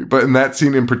this movie. But in that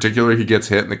scene in particular, he gets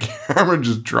hit and the camera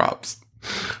just drops.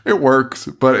 It works,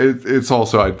 but it's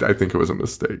also, I think it was a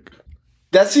mistake.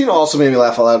 That scene also made me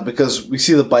laugh out loud because we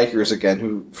see the bikers again,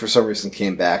 who for some reason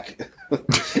came back,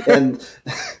 and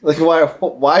like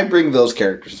why bring those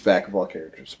characters back of all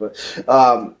characters? But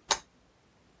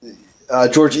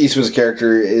George Eastman's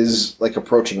character is like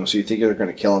approaching him, so you think they're going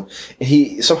to kill him, and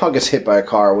he somehow gets hit by a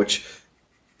car, which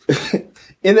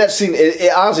in that scene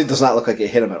it honestly does not look like it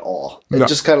hit him at all. It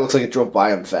just kind of looks like it drove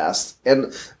by him fast,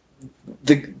 and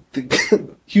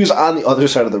he was on the other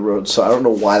side of the road, so I don't know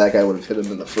why that guy would have hit him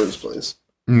in the first place.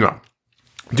 No.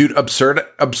 Dude,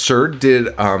 Absurd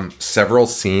did several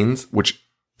scenes, which,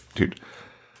 dude,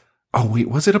 oh wait,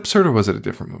 was it Absurd or was it a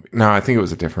different movie? No, I think it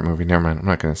was a different movie. Never mind, I'm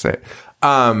not going to say it.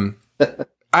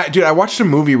 I watched a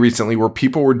movie recently where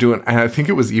people were doing, and I think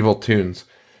it was Evil Tunes.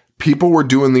 People were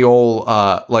doing the old,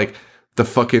 like, the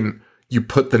fucking, you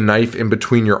put the knife in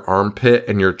between your armpit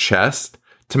and your chest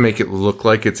to make it look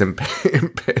like it's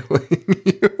impaling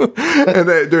you.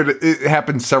 And dude, it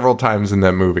happened several times in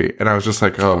that movie. And I was just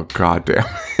like, oh, God damn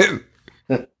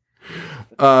it.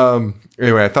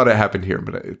 Anyway, I thought it happened here,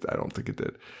 but I don't think it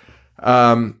did.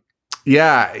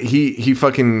 Yeah, he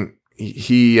fucking,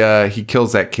 he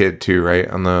kills that kid too, right?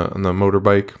 On the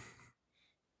motorbike.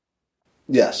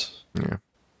 Yes. Yeah.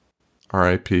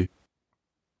 R.I.P.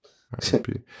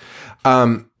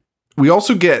 We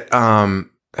also get,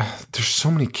 there's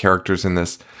so many characters in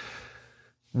this.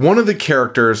 One of the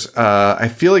characters, I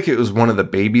feel like it was one of the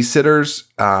babysitters,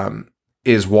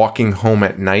 is walking home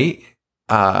at night.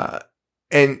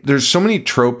 And there's so many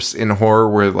tropes in horror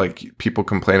where like people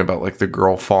complain about like the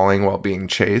girl falling while being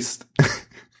chased.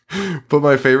 But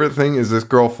my favorite thing is this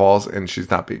girl falls and she's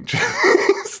not being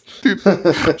chased.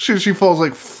 Dude, she falls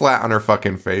like flat on her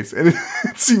fucking face. And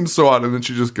it seems so odd. And then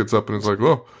she just gets up and it's like,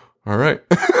 oh, all right.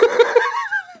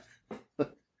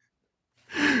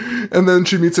 And then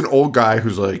she meets an old guy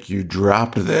who's like, you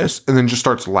dropped this. And then just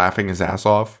starts laughing his ass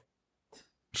off.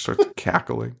 Starts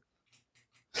cackling.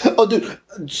 Oh, dude,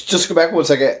 just go back 1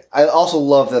 second. I also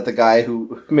love that the guy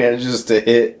who manages to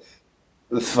hit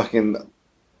the fucking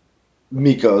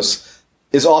Mikos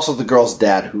is also the girl's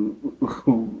dad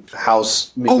who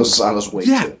house Mikos is on his way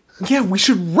to. Yeah, we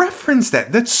should reference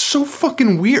that. That's so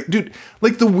fucking weird. Dude,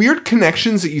 like the weird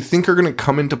connections that you think are going to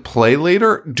come into play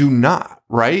later do not,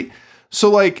 right? So,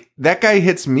 like, that guy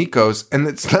hits Mikos, and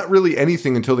it's not really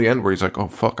anything until the end where he's like, oh,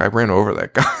 fuck, I ran over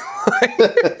that guy.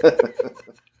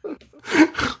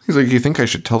 He's like, you think I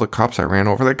should tell the cops I ran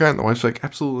over that guy? And the wife's like,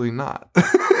 absolutely not.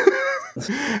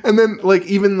 And then, like,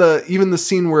 even the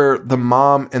scene where the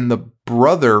mom and the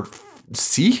brother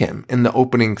see him in the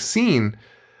opening scene,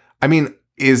 I mean,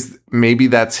 maybe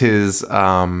that's his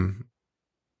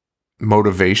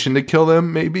motivation to kill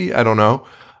them, maybe? I don't know.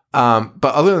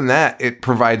 But other than that, it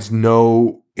provides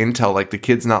no intel. Like the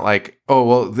kid's not like, oh,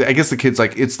 well, I guess the kid's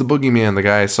like, it's the boogeyman, the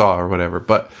guy I saw or whatever.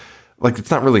 But like,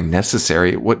 it's not really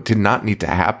necessary. What did not need to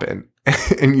happen?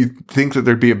 And you think that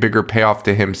there'd be a bigger payoff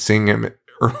to him seeing him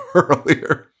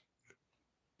earlier.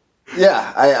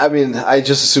 Yeah. I mean, I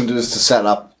just assumed it was to set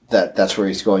up that that's where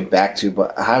he's going back to,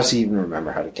 but how does he even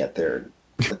remember how to get there?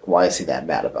 Like, why is he that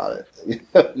mad about it?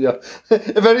 Yeah.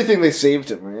 If anything, they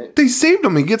saved him, right? They saved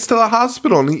him. He gets to the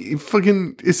hospital and he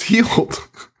fucking is healed.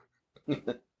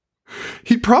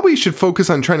 He probably should focus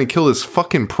on trying to kill this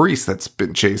fucking priest that's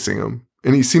been chasing him.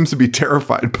 And he seems to be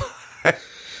terrified by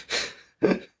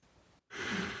it.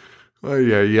 Oh,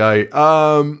 yeah.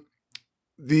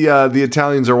 The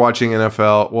Italians are watching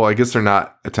NFL. Well, I guess they're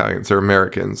not Italians. They're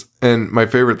Americans. And my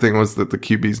favorite thing was that the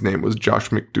QB's name was Josh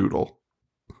McDoodle.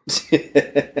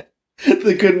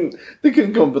 They couldn't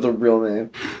come up with a real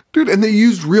name, dude. And they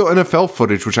used real NFL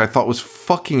footage, which I thought was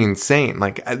fucking insane.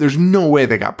 Like, there's no way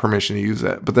they got permission to use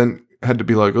that, but then had to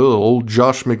be like, oh, old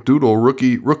Josh McDoodle,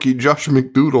 rookie Josh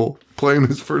McDoodle playing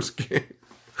his first game,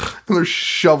 and they're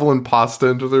shoveling pasta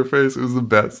into their face. It was the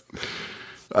best.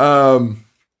 And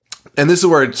this is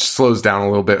where it slows down a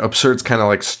little bit. Absurd's kind of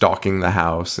like stalking the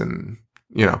house, and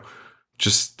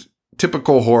just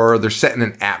typical horror. They're setting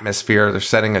an atmosphere. They're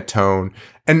setting a tone.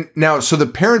 And now, so the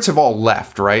parents have all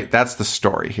left, right? That's the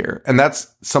story here. And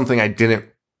that's something I didn't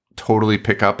totally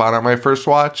pick up on my first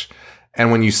watch.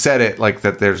 And when you said it, like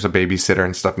that there's a babysitter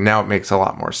and stuff, now it makes a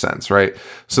lot more sense, right?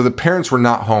 So the parents were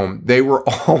not home. They were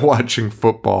all watching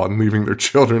football and leaving their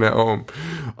children at home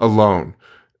alone.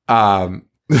 But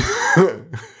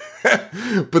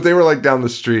they were like down the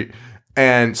street.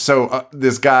 And so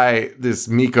this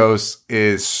Mikos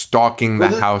is stalking the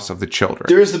house of the children.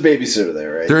 There is the babysitter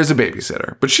there, right? There is a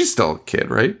babysitter, but she's still a kid,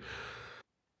 right?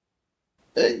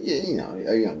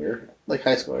 Younger, like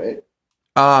high school, right?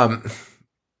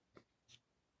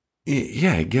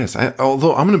 Yeah, I guess.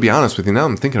 Although I'm going to be honest with you, now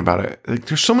I'm thinking about it. Like,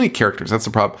 there's so many characters. That's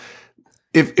the problem.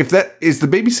 If that is the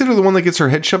babysitter, the one that gets her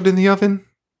head shoved in the oven.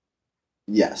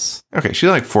 Yes. Okay, she's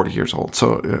like 40 years old.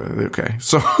 So okay,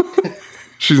 so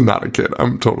she's not a kid.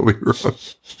 I'm totally wrong.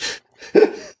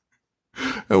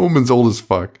 That woman's old as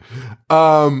fuck.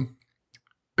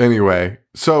 Anyway,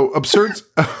 so absurd's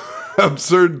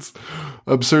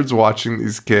watching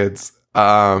these kids.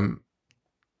 Yeah,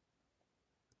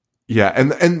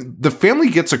 and the family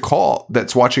gets a call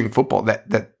that's watching football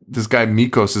that this guy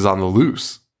Mikos is on the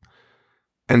loose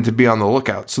and to be on the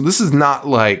lookout. So this is not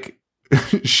like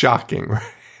shocking,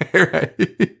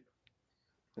 right?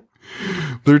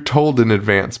 They're told in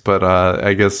advance, but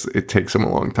I guess it takes them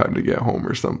a long time to get home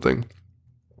or something.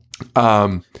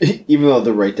 Even though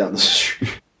they're right down the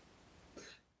street.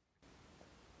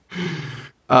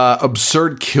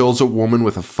 Absurd kills a woman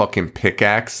with a fucking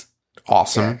pickaxe.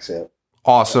 Awesome.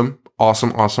 Awesome.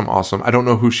 I don't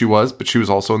know who she was, but she was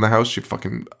also in the house.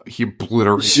 He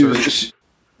obliterates her.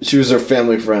 She was her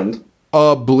family friend.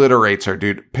 Obliterates her,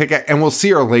 dude. Pickaxe, and we'll see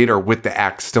her later with the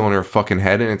axe still in her fucking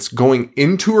head, and it's going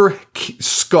into her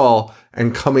skull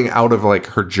and coming out of like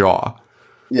her jaw.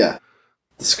 Yeah.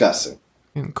 Disgusting.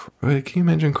 Can you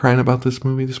imagine crying about this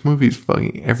movie? This movie is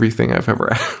fucking everything I've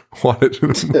ever wanted in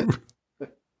a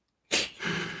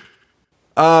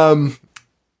movie.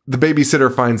 The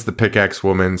babysitter finds the pickaxe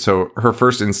woman, so her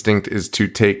first instinct is to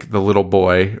take the little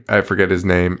boy, I forget his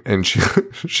name, and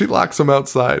she locks him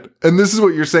outside. And this is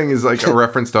what you're saying is like a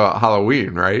reference to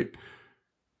Halloween, right?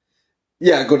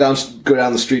 Yeah, go down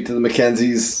the street to the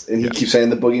Mackenzies, and he keeps saying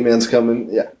the boogeyman's coming.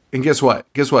 Yeah. And guess what?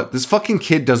 This fucking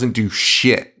kid doesn't do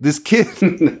shit. This kid,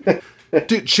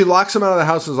 dude, she locks him out of the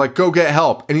house and is like, go get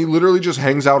help. And he literally just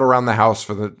hangs out around the house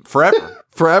forever.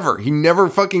 Forever. He never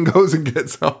fucking goes and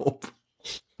gets help.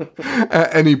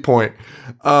 At any point.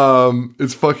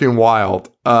 It's fucking wild.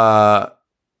 And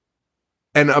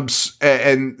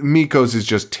Mikos is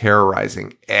just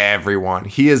terrorizing everyone.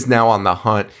 He is now on the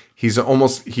hunt. He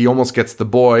almost gets the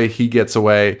boy. He gets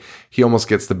away. He almost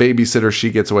gets the babysitter. She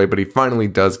gets away, but he finally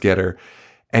does get her.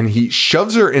 And he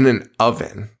shoves her in an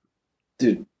oven.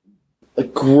 Dude,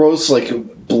 like gross,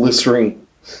 like blistering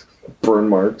burn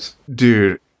marks.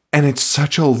 Dude. And it's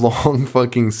such a long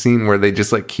fucking scene where they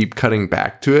just like keep cutting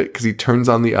back to it because he turns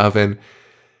on the oven.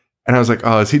 And I was like,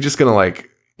 oh, is he just going to like,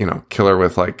 kill her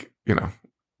with like,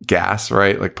 gas,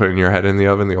 right? Like putting your head in the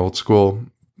oven, the old school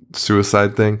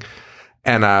suicide thing.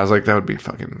 And I was like, that would be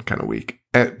fucking kind of weak.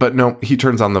 But no, he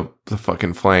turns on the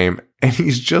fucking flame and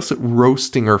he's just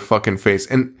roasting her fucking face.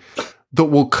 And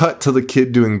we'll cut to the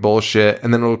kid doing bullshit,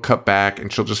 and then it'll cut back,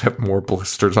 and she'll just have more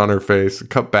blisters on her face.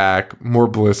 Cut back, more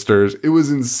blisters. It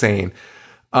was insane.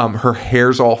 Her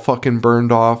hair's all fucking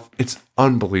burned off. It's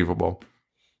unbelievable.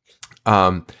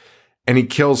 And he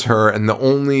kills her, and the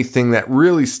only thing that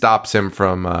really stops him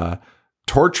from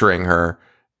torturing her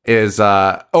is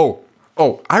I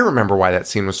remember why that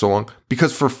scene was so long.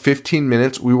 Because for 15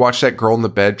 minutes, we watched that girl in the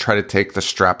bed try to take the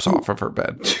straps off of her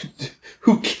bed.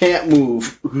 Who can't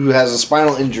move, who has a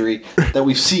spinal injury that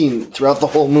we've seen throughout the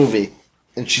whole movie,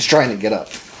 and she's trying to get up.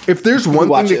 If there's one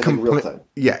thing to complain,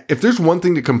 if there's one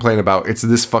thing to complain about, it's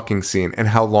this fucking scene and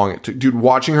how long it took. Dude,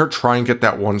 watching her try and get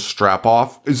that one strap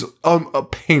off is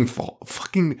painful,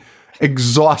 fucking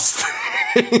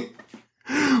exhausting.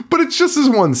 But it's just this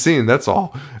one scene, that's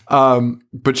all.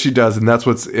 But she does, and that's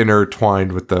what's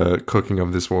intertwined with the cooking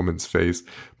of this woman's face.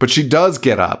 But she does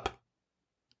get up.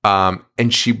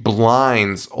 And she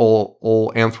blinds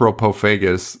old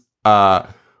Anthropophagus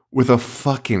with a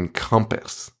fucking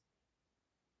compass.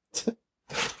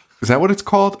 Is that what it's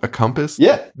called? A compass?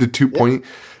 Yeah. The 2 point?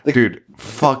 Dude,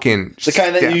 fucking... The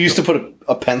kind that you used to put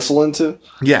a pencil into?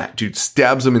 Yeah, dude,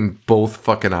 stabs him in both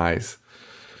fucking eyes.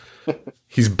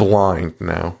 He's blind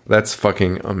now. That's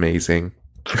fucking amazing.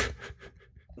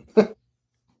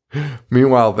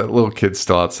 Meanwhile, that little kid's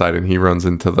still outside, and he runs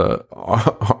into the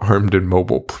armed and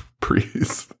mobile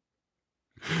priest.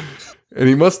 And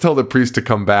he must tell the priest to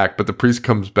come back, but the priest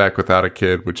comes back without a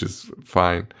kid, which is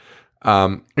fine.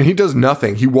 And he does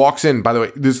nothing. He walks in. By the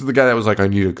way, this is the guy that was like, I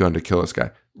need a gun to kill this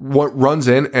guy. Runs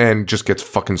in and just gets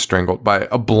fucking strangled by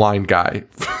a blind guy.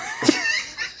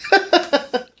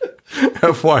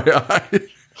 FYI.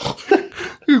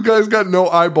 This guy's got no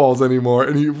eyeballs anymore,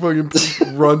 and he fucking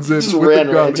runs in just with ran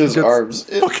a gun into his arms.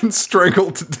 Fucking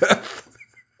strangled to death.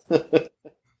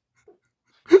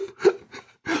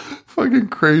 Fucking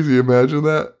crazy. Imagine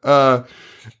that.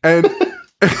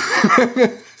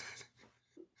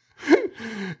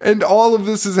 And all of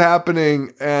this is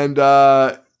happening, and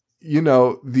there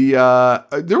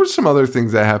were some other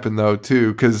things that happened though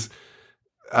too, because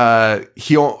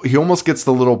he almost gets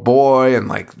the little boy, and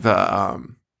like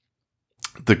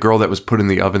the girl that was put in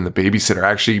the oven, the babysitter,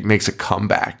 actually makes a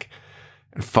comeback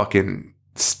and fucking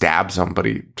stabs him, but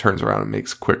he turns around and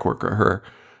makes quick work of her.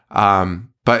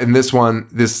 But in this one,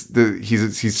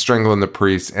 he's strangling the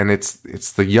priest, and it's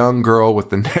the young girl with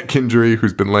the neck injury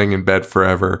who's been laying in bed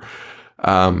forever,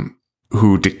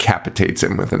 who decapitates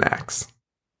him with an axe.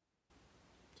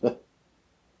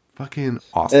 Fucking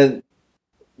awesome. And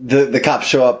the cops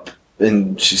show up,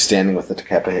 and she's standing with the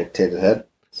decapitated head.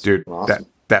 Dude, awesome.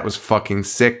 That was fucking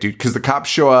sick, dude. Because the cops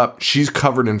show up, she's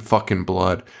covered in fucking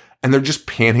blood, and they're just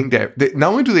panning to.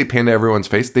 Not only do they pan to everyone's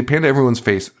face, they pan to everyone's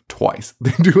face twice.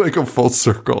 They do like a full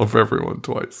circle of everyone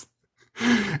twice,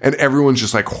 and everyone's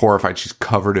just like horrified. She's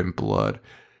covered in blood,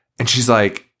 and she's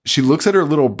like, she looks at her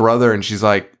little brother, and she's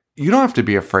like, "You don't have to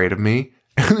be afraid of me."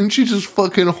 And then she just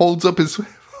fucking holds up his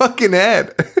fucking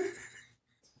head,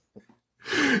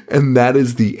 and that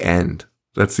is the end.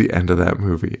 That's the end of that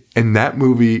movie. And that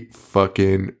movie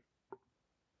fucking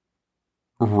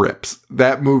rips.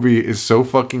 That movie is so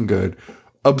fucking good.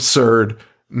 Absurd.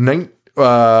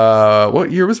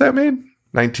 What year was that made?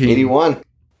 1981.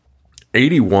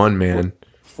 81, man.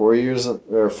 40 years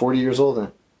old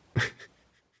then.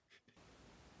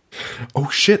 Oh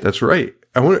shit, that's right.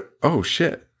 Oh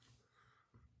shit.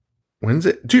 When's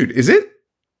it? Dude, is it?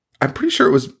 I'm pretty sure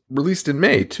it was released in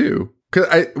May too.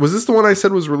 Was this the one I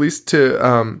said was released to?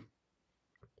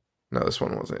 No, this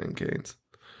one wasn't in Gaines.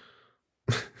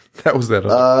 That was that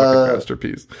other fucking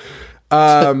masterpiece.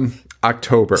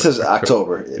 October. This is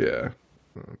October. Yeah.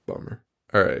 Oh, bummer.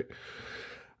 All right.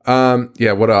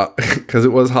 Yeah. What up? Because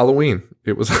it was Halloween.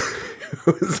 It was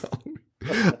Halloween.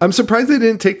 I'm surprised they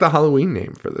didn't take the Halloween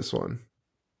name for this one.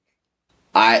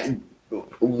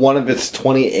 One of its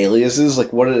 20 aliases.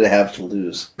 Like, what did it have to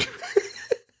lose?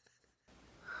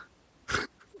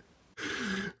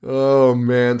 Oh,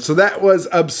 man. So that was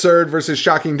Absurd versus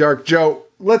Shocking Dark. Joe,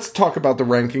 let's talk about the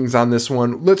rankings on this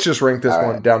one. Let's just rank this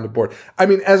one down the board. I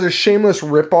mean, as a shameless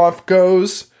ripoff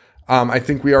goes, I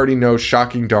think we already know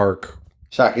Shocking Dark.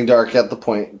 Shocking Dark at the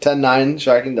point. 10-9,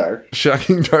 Shocking Dark.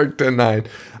 Shocking Dark,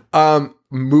 10-9.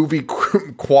 Movie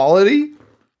quality?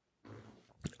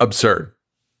 Absurd.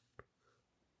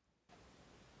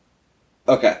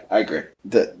 Okay, I agree.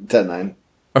 10-9.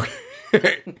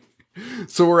 Okay.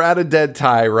 So we're at a dead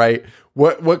tie, right?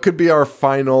 What could be our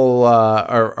final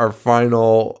our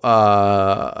final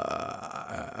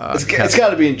it's got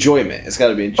to be enjoyment. It's got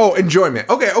to be enjoyment. Oh, enjoyment.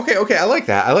 Okay. I like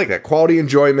that. Quality,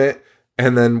 enjoyment,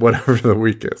 and then whatever the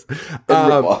week is.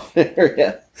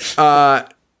 Yeah.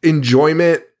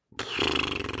 Enjoyment.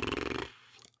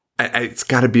 It's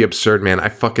got to be Absurd, man. I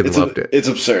fucking loved it. It's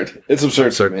absurd. It's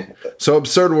absurd for me. So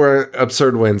Absurd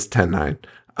wins 10-9.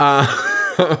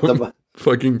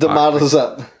 Fucking Tomatoes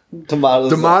up.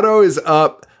 Tomato is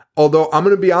up. Although I'm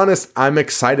going to be honest, I'm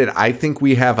excited. I think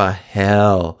we have a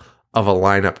hell of a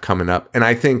lineup coming up, and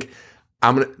I think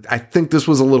this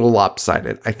was a little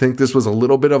lopsided. I think this was a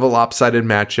little bit of a lopsided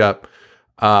matchup.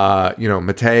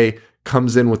 Matei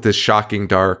comes in with this Shocking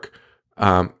Dark.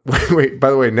 Wait, by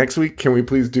the way, next week, can we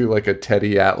please do like a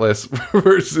Teddy Atlas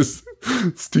versus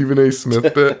Stephen A.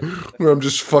 Smith bit where I'm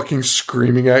just fucking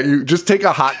screaming at you? Just take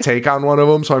a hot take on one of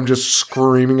them, so I'm just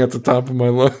screaming at the top of my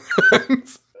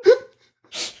lungs.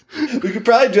 We could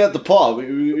probably do that to Paul.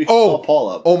 We could call Paul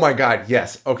up. Oh my God,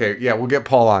 yes. Okay, yeah, we'll get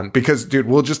Paul on because, dude,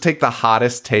 we'll just take the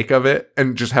hottest take of it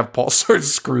and just have Paul start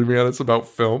screaming at us about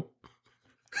film.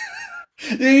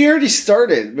 You already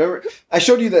started. Remember, I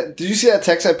showed you that. Did you see that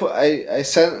text I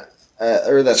sent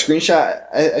or that screenshot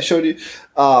I showed you?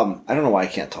 I don't know why I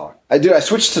can't talk. I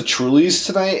switched to Truly's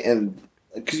tonight, and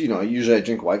because usually I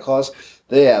drink White Claws.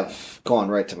 They have gone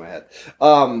right to my head.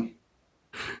 What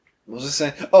was I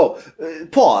saying? Oh,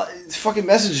 Paul fucking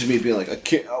messaged me being like, I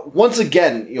can't, once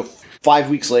again, 5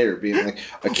 weeks later, being like,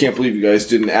 I can't believe you guys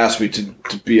didn't ask me to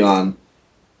be on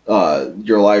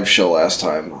your live show last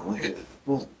time. I'm like,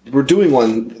 well, we're doing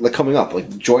one like coming up.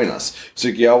 Like, join us. He's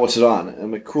like, yeah, what's it on? And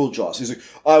I'm like, Cruel Jaws. He's like,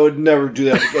 I would never do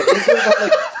that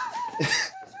again.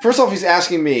 First off, he's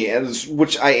asking me,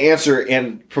 which I answer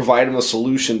and provide him a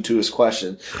solution to his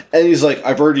question. And he's like,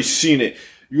 I've already seen it.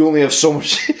 You only have so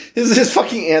much. His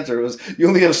fucking answer was, you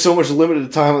only have so much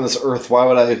limited time on this earth. Why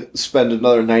would I spend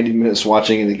another 90 minutes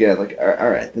watching it again? Like, all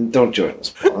right, then don't join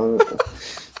us. Are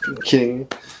you kidding me?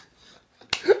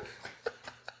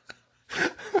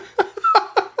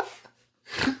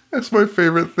 That's my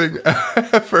favorite thing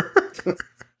ever.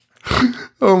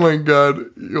 Oh my God.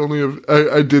 You only have,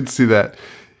 I did see that.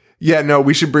 Yeah, no,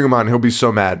 we should bring him on. He'll be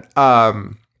so mad.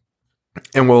 And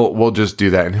we'll just do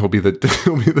that, and he'll be the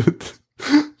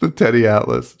The Teddy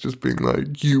Atlas just being like,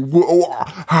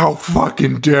 how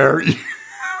fucking dare you?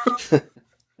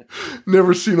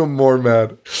 Never seen him more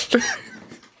mad.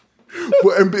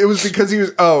 Well, and it was because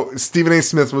Stephen A.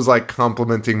 Smith was like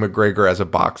complimenting McGregor as a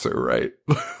boxer, right?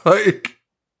 Like,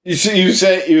 you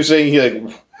were saying he like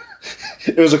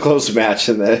it was a close match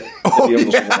and that he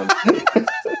almost won.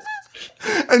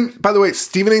 And by the way,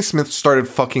 Stephen A. Smith started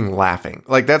fucking laughing.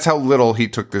 Like, that's how little he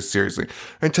took this seriously.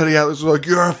 And Teddy Atlas was like,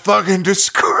 "You're a fucking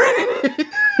disgrace."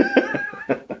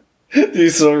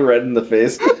 He's so red in the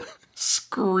face,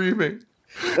 screaming.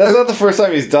 That's not the first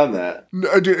time he's done that.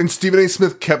 No, dude, and Stephen A.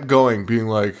 Smith kept going, being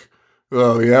like,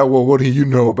 "Oh yeah, well, what do you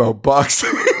know about boxing?"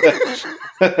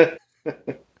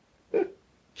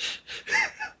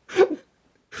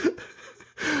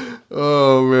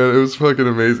 Oh man, it was fucking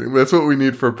amazing. That's what we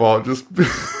need for Paul. Just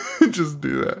just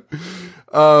do that.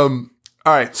 All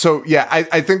right, so yeah,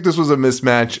 I think this was a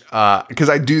mismatch because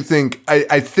I do think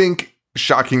I think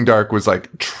Shocking Dark was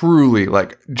like truly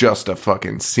like just a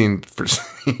fucking scene for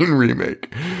scene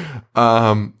remake.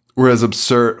 Whereas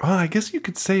Absurd, I guess you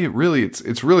could say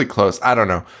it's really close. I don't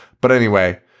know, but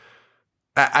anyway,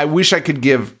 I wish I could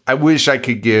give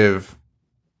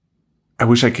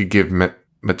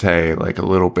Matei like a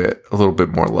little bit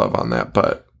more love on that,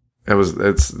 but that was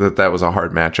a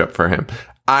hard matchup for him.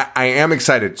 I am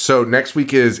excited. So next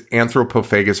week is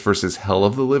Anthropophagus versus Hell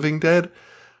of the Living Dead.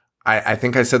 I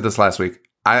think I said this last week.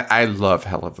 I love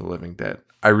Hell of the Living Dead.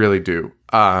 I really do.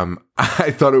 I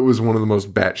thought it was one of the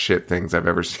most batshit things I've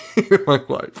ever seen in my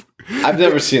life. I've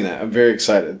never seen that. I'm very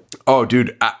excited. Oh,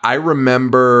 dude, I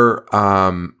remember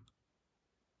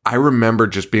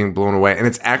just being blown away, and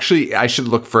it's actually, I should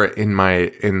look for it in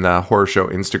the horror show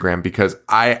Instagram, because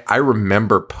I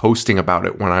remember posting about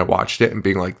it when I watched it and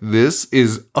being like, this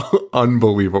is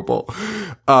unbelievable.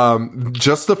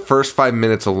 Just the first 5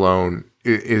 minutes alone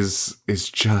is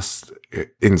just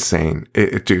insane.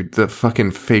 Dude, the fucking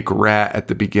fake rat at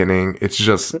the beginning, it's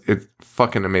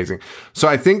fucking amazing. So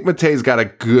I think Matei's got a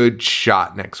good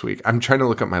shot next week. I'm trying to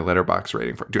look up my Letterboxd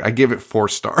rating for it. Dude, I give it 4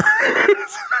 stars.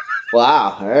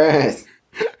 Wow. All right.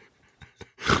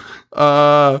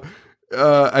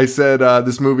 I said,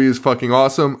 this movie is fucking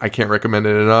awesome. I can't recommend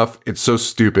it enough. It's so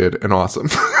stupid and awesome.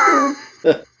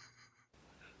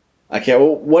 I can't.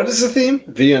 Well, what is the theme?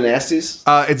 Video nasties?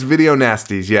 It's video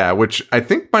nasties. Yeah. Which I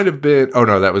think might have been, oh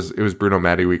no, it was Bruno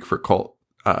Maddie week for Cult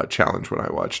Challenge when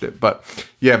I watched it. But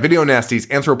yeah, video nasties,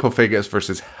 Anthropophagus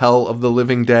versus Hell of the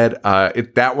Living Dead.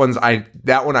 That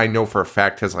one I know for a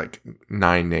fact has like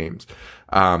 9 names.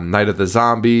 Night of the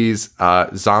Zombies,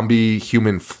 Zombie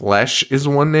Human Flesh is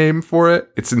one name for it.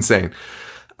 It's insane.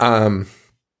 So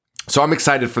I'm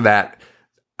excited for that.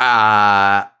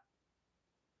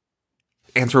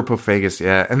 Anthropophagus,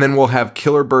 yeah. And then we'll have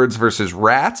Killer Birds versus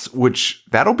Rats, which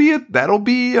that'll be a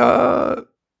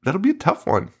tough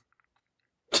one.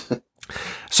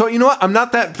 So you know what? I'm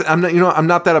not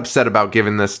that upset about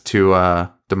giving this to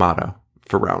D'Amato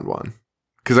for round 1.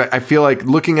 Because I feel like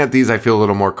looking at these, I feel a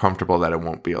little more comfortable that it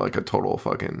won't be like a total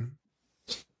fucking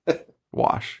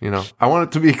wash. You know, I want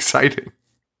it to be exciting.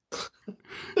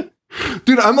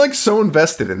 Dude, I'm like so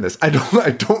invested in this. I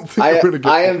don't think I'm gonna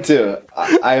get. I am too.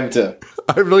 I am too.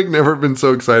 I've like never been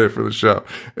so excited for the show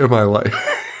in my life.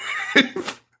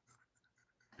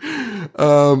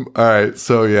 All right.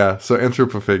 So yeah. So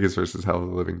Anthropophagus versus Hell of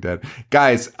the Living Dead.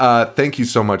 Guys, thank you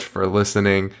so much for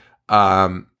listening.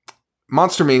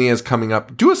 Monster Mania is coming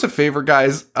up. Do us a favor,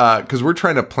 guys, because we're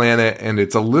trying to plan it, and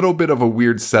it's a little bit of a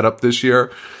weird setup this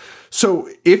year. So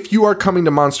if you are coming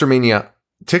to Monster Mania,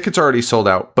 tickets are already sold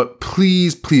out, but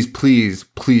please, please, please,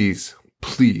 please,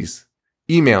 please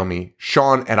email me,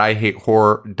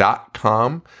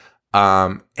 Sean@IHateHorror.com,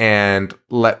 and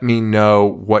let me know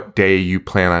what day you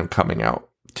plan on coming out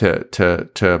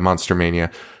to Monster Mania,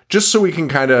 just so we can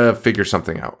kind of figure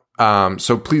something out.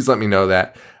 So please let me know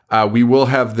that. We will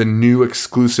have the new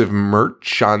exclusive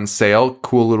merch on sale.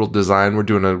 Cool little design. We're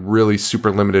doing a really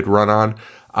super limited run on.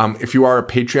 If you are a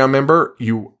Patreon member,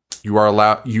 you are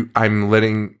allowed. I'm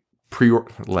letting.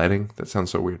 That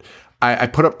sounds so weird. I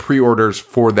put up pre-orders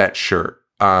for that shirt.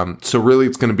 So really,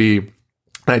 it's going to be.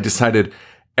 I decided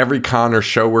every con or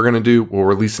show we're going to do, we'll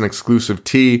release an exclusive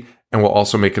tee, and we'll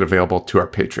also make it available to our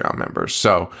Patreon members.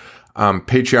 So.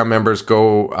 Patreon members,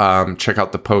 go check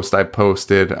out the post I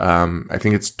posted. I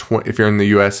think it's if you're in the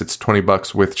US, it's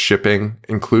 $20 with shipping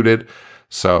included.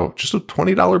 So just a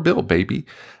 $20 bill, baby.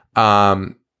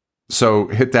 So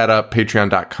hit that up,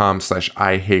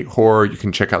 patreon.com/IHateHorror. You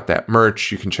can check out that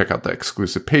merch. You can check out the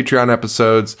exclusive Patreon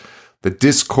episodes, the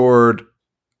Discord,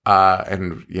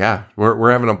 And yeah,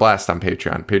 we're having a blast on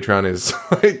Patreon. Patreon is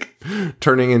like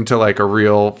turning into like a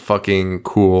real fucking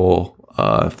cool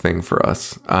thing for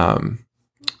us. A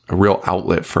real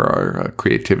outlet for our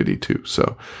creativity too.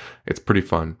 So it's pretty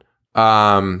fun.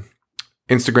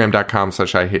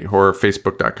 Instagram.com/IHateHorror,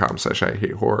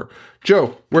 Facebook.com/IHateHorror.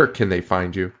 Joe, where can they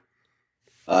find you?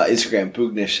 Instagram,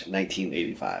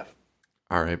 Boognish1985.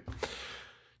 All right.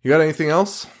 You got anything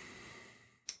else?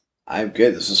 I'm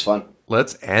good. This was fun.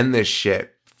 Let's end this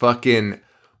shit. Fucking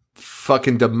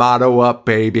D'Amato up,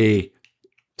 baby.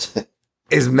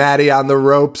 Is Matty on the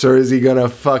ropes or is he gonna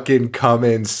fucking come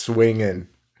in swinging?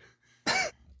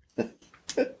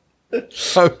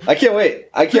 I can't wait.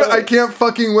 I can't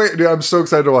fucking wait. Dude, I'm so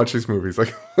excited to watch these movies.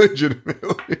 Like,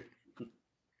 legitimately.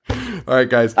 All right,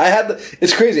 guys.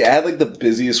 It's crazy. I had like the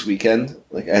busiest weekend.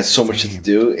 Like, I had so much to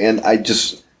do, and I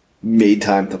just made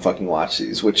time to fucking watch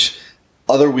these, which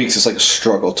other weeks is like a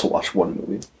struggle to watch one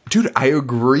movie. Dude, I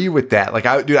agree with that. Like,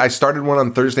 I started one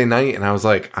on Thursday night, and I was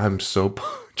like, I'm so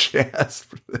jazzed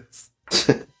for this.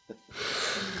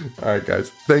 All right,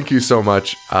 guys. Thank you so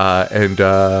much. And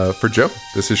for Joe,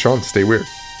 this is Sean. Stay weird.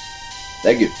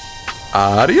 Thank you.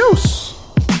 Adios.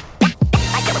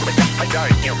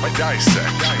 I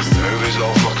dissect. Movies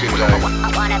all fucking day.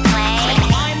 I wanna play.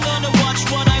 I'm gonna watch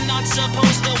what I'm not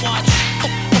supposed to watch.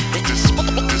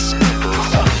 Dismember.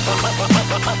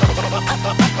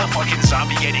 A fucking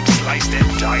zombie getting sliced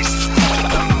and diced.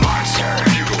 The monster.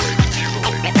 Mutilate.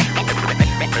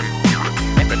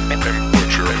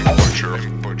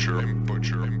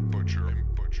 Butcher.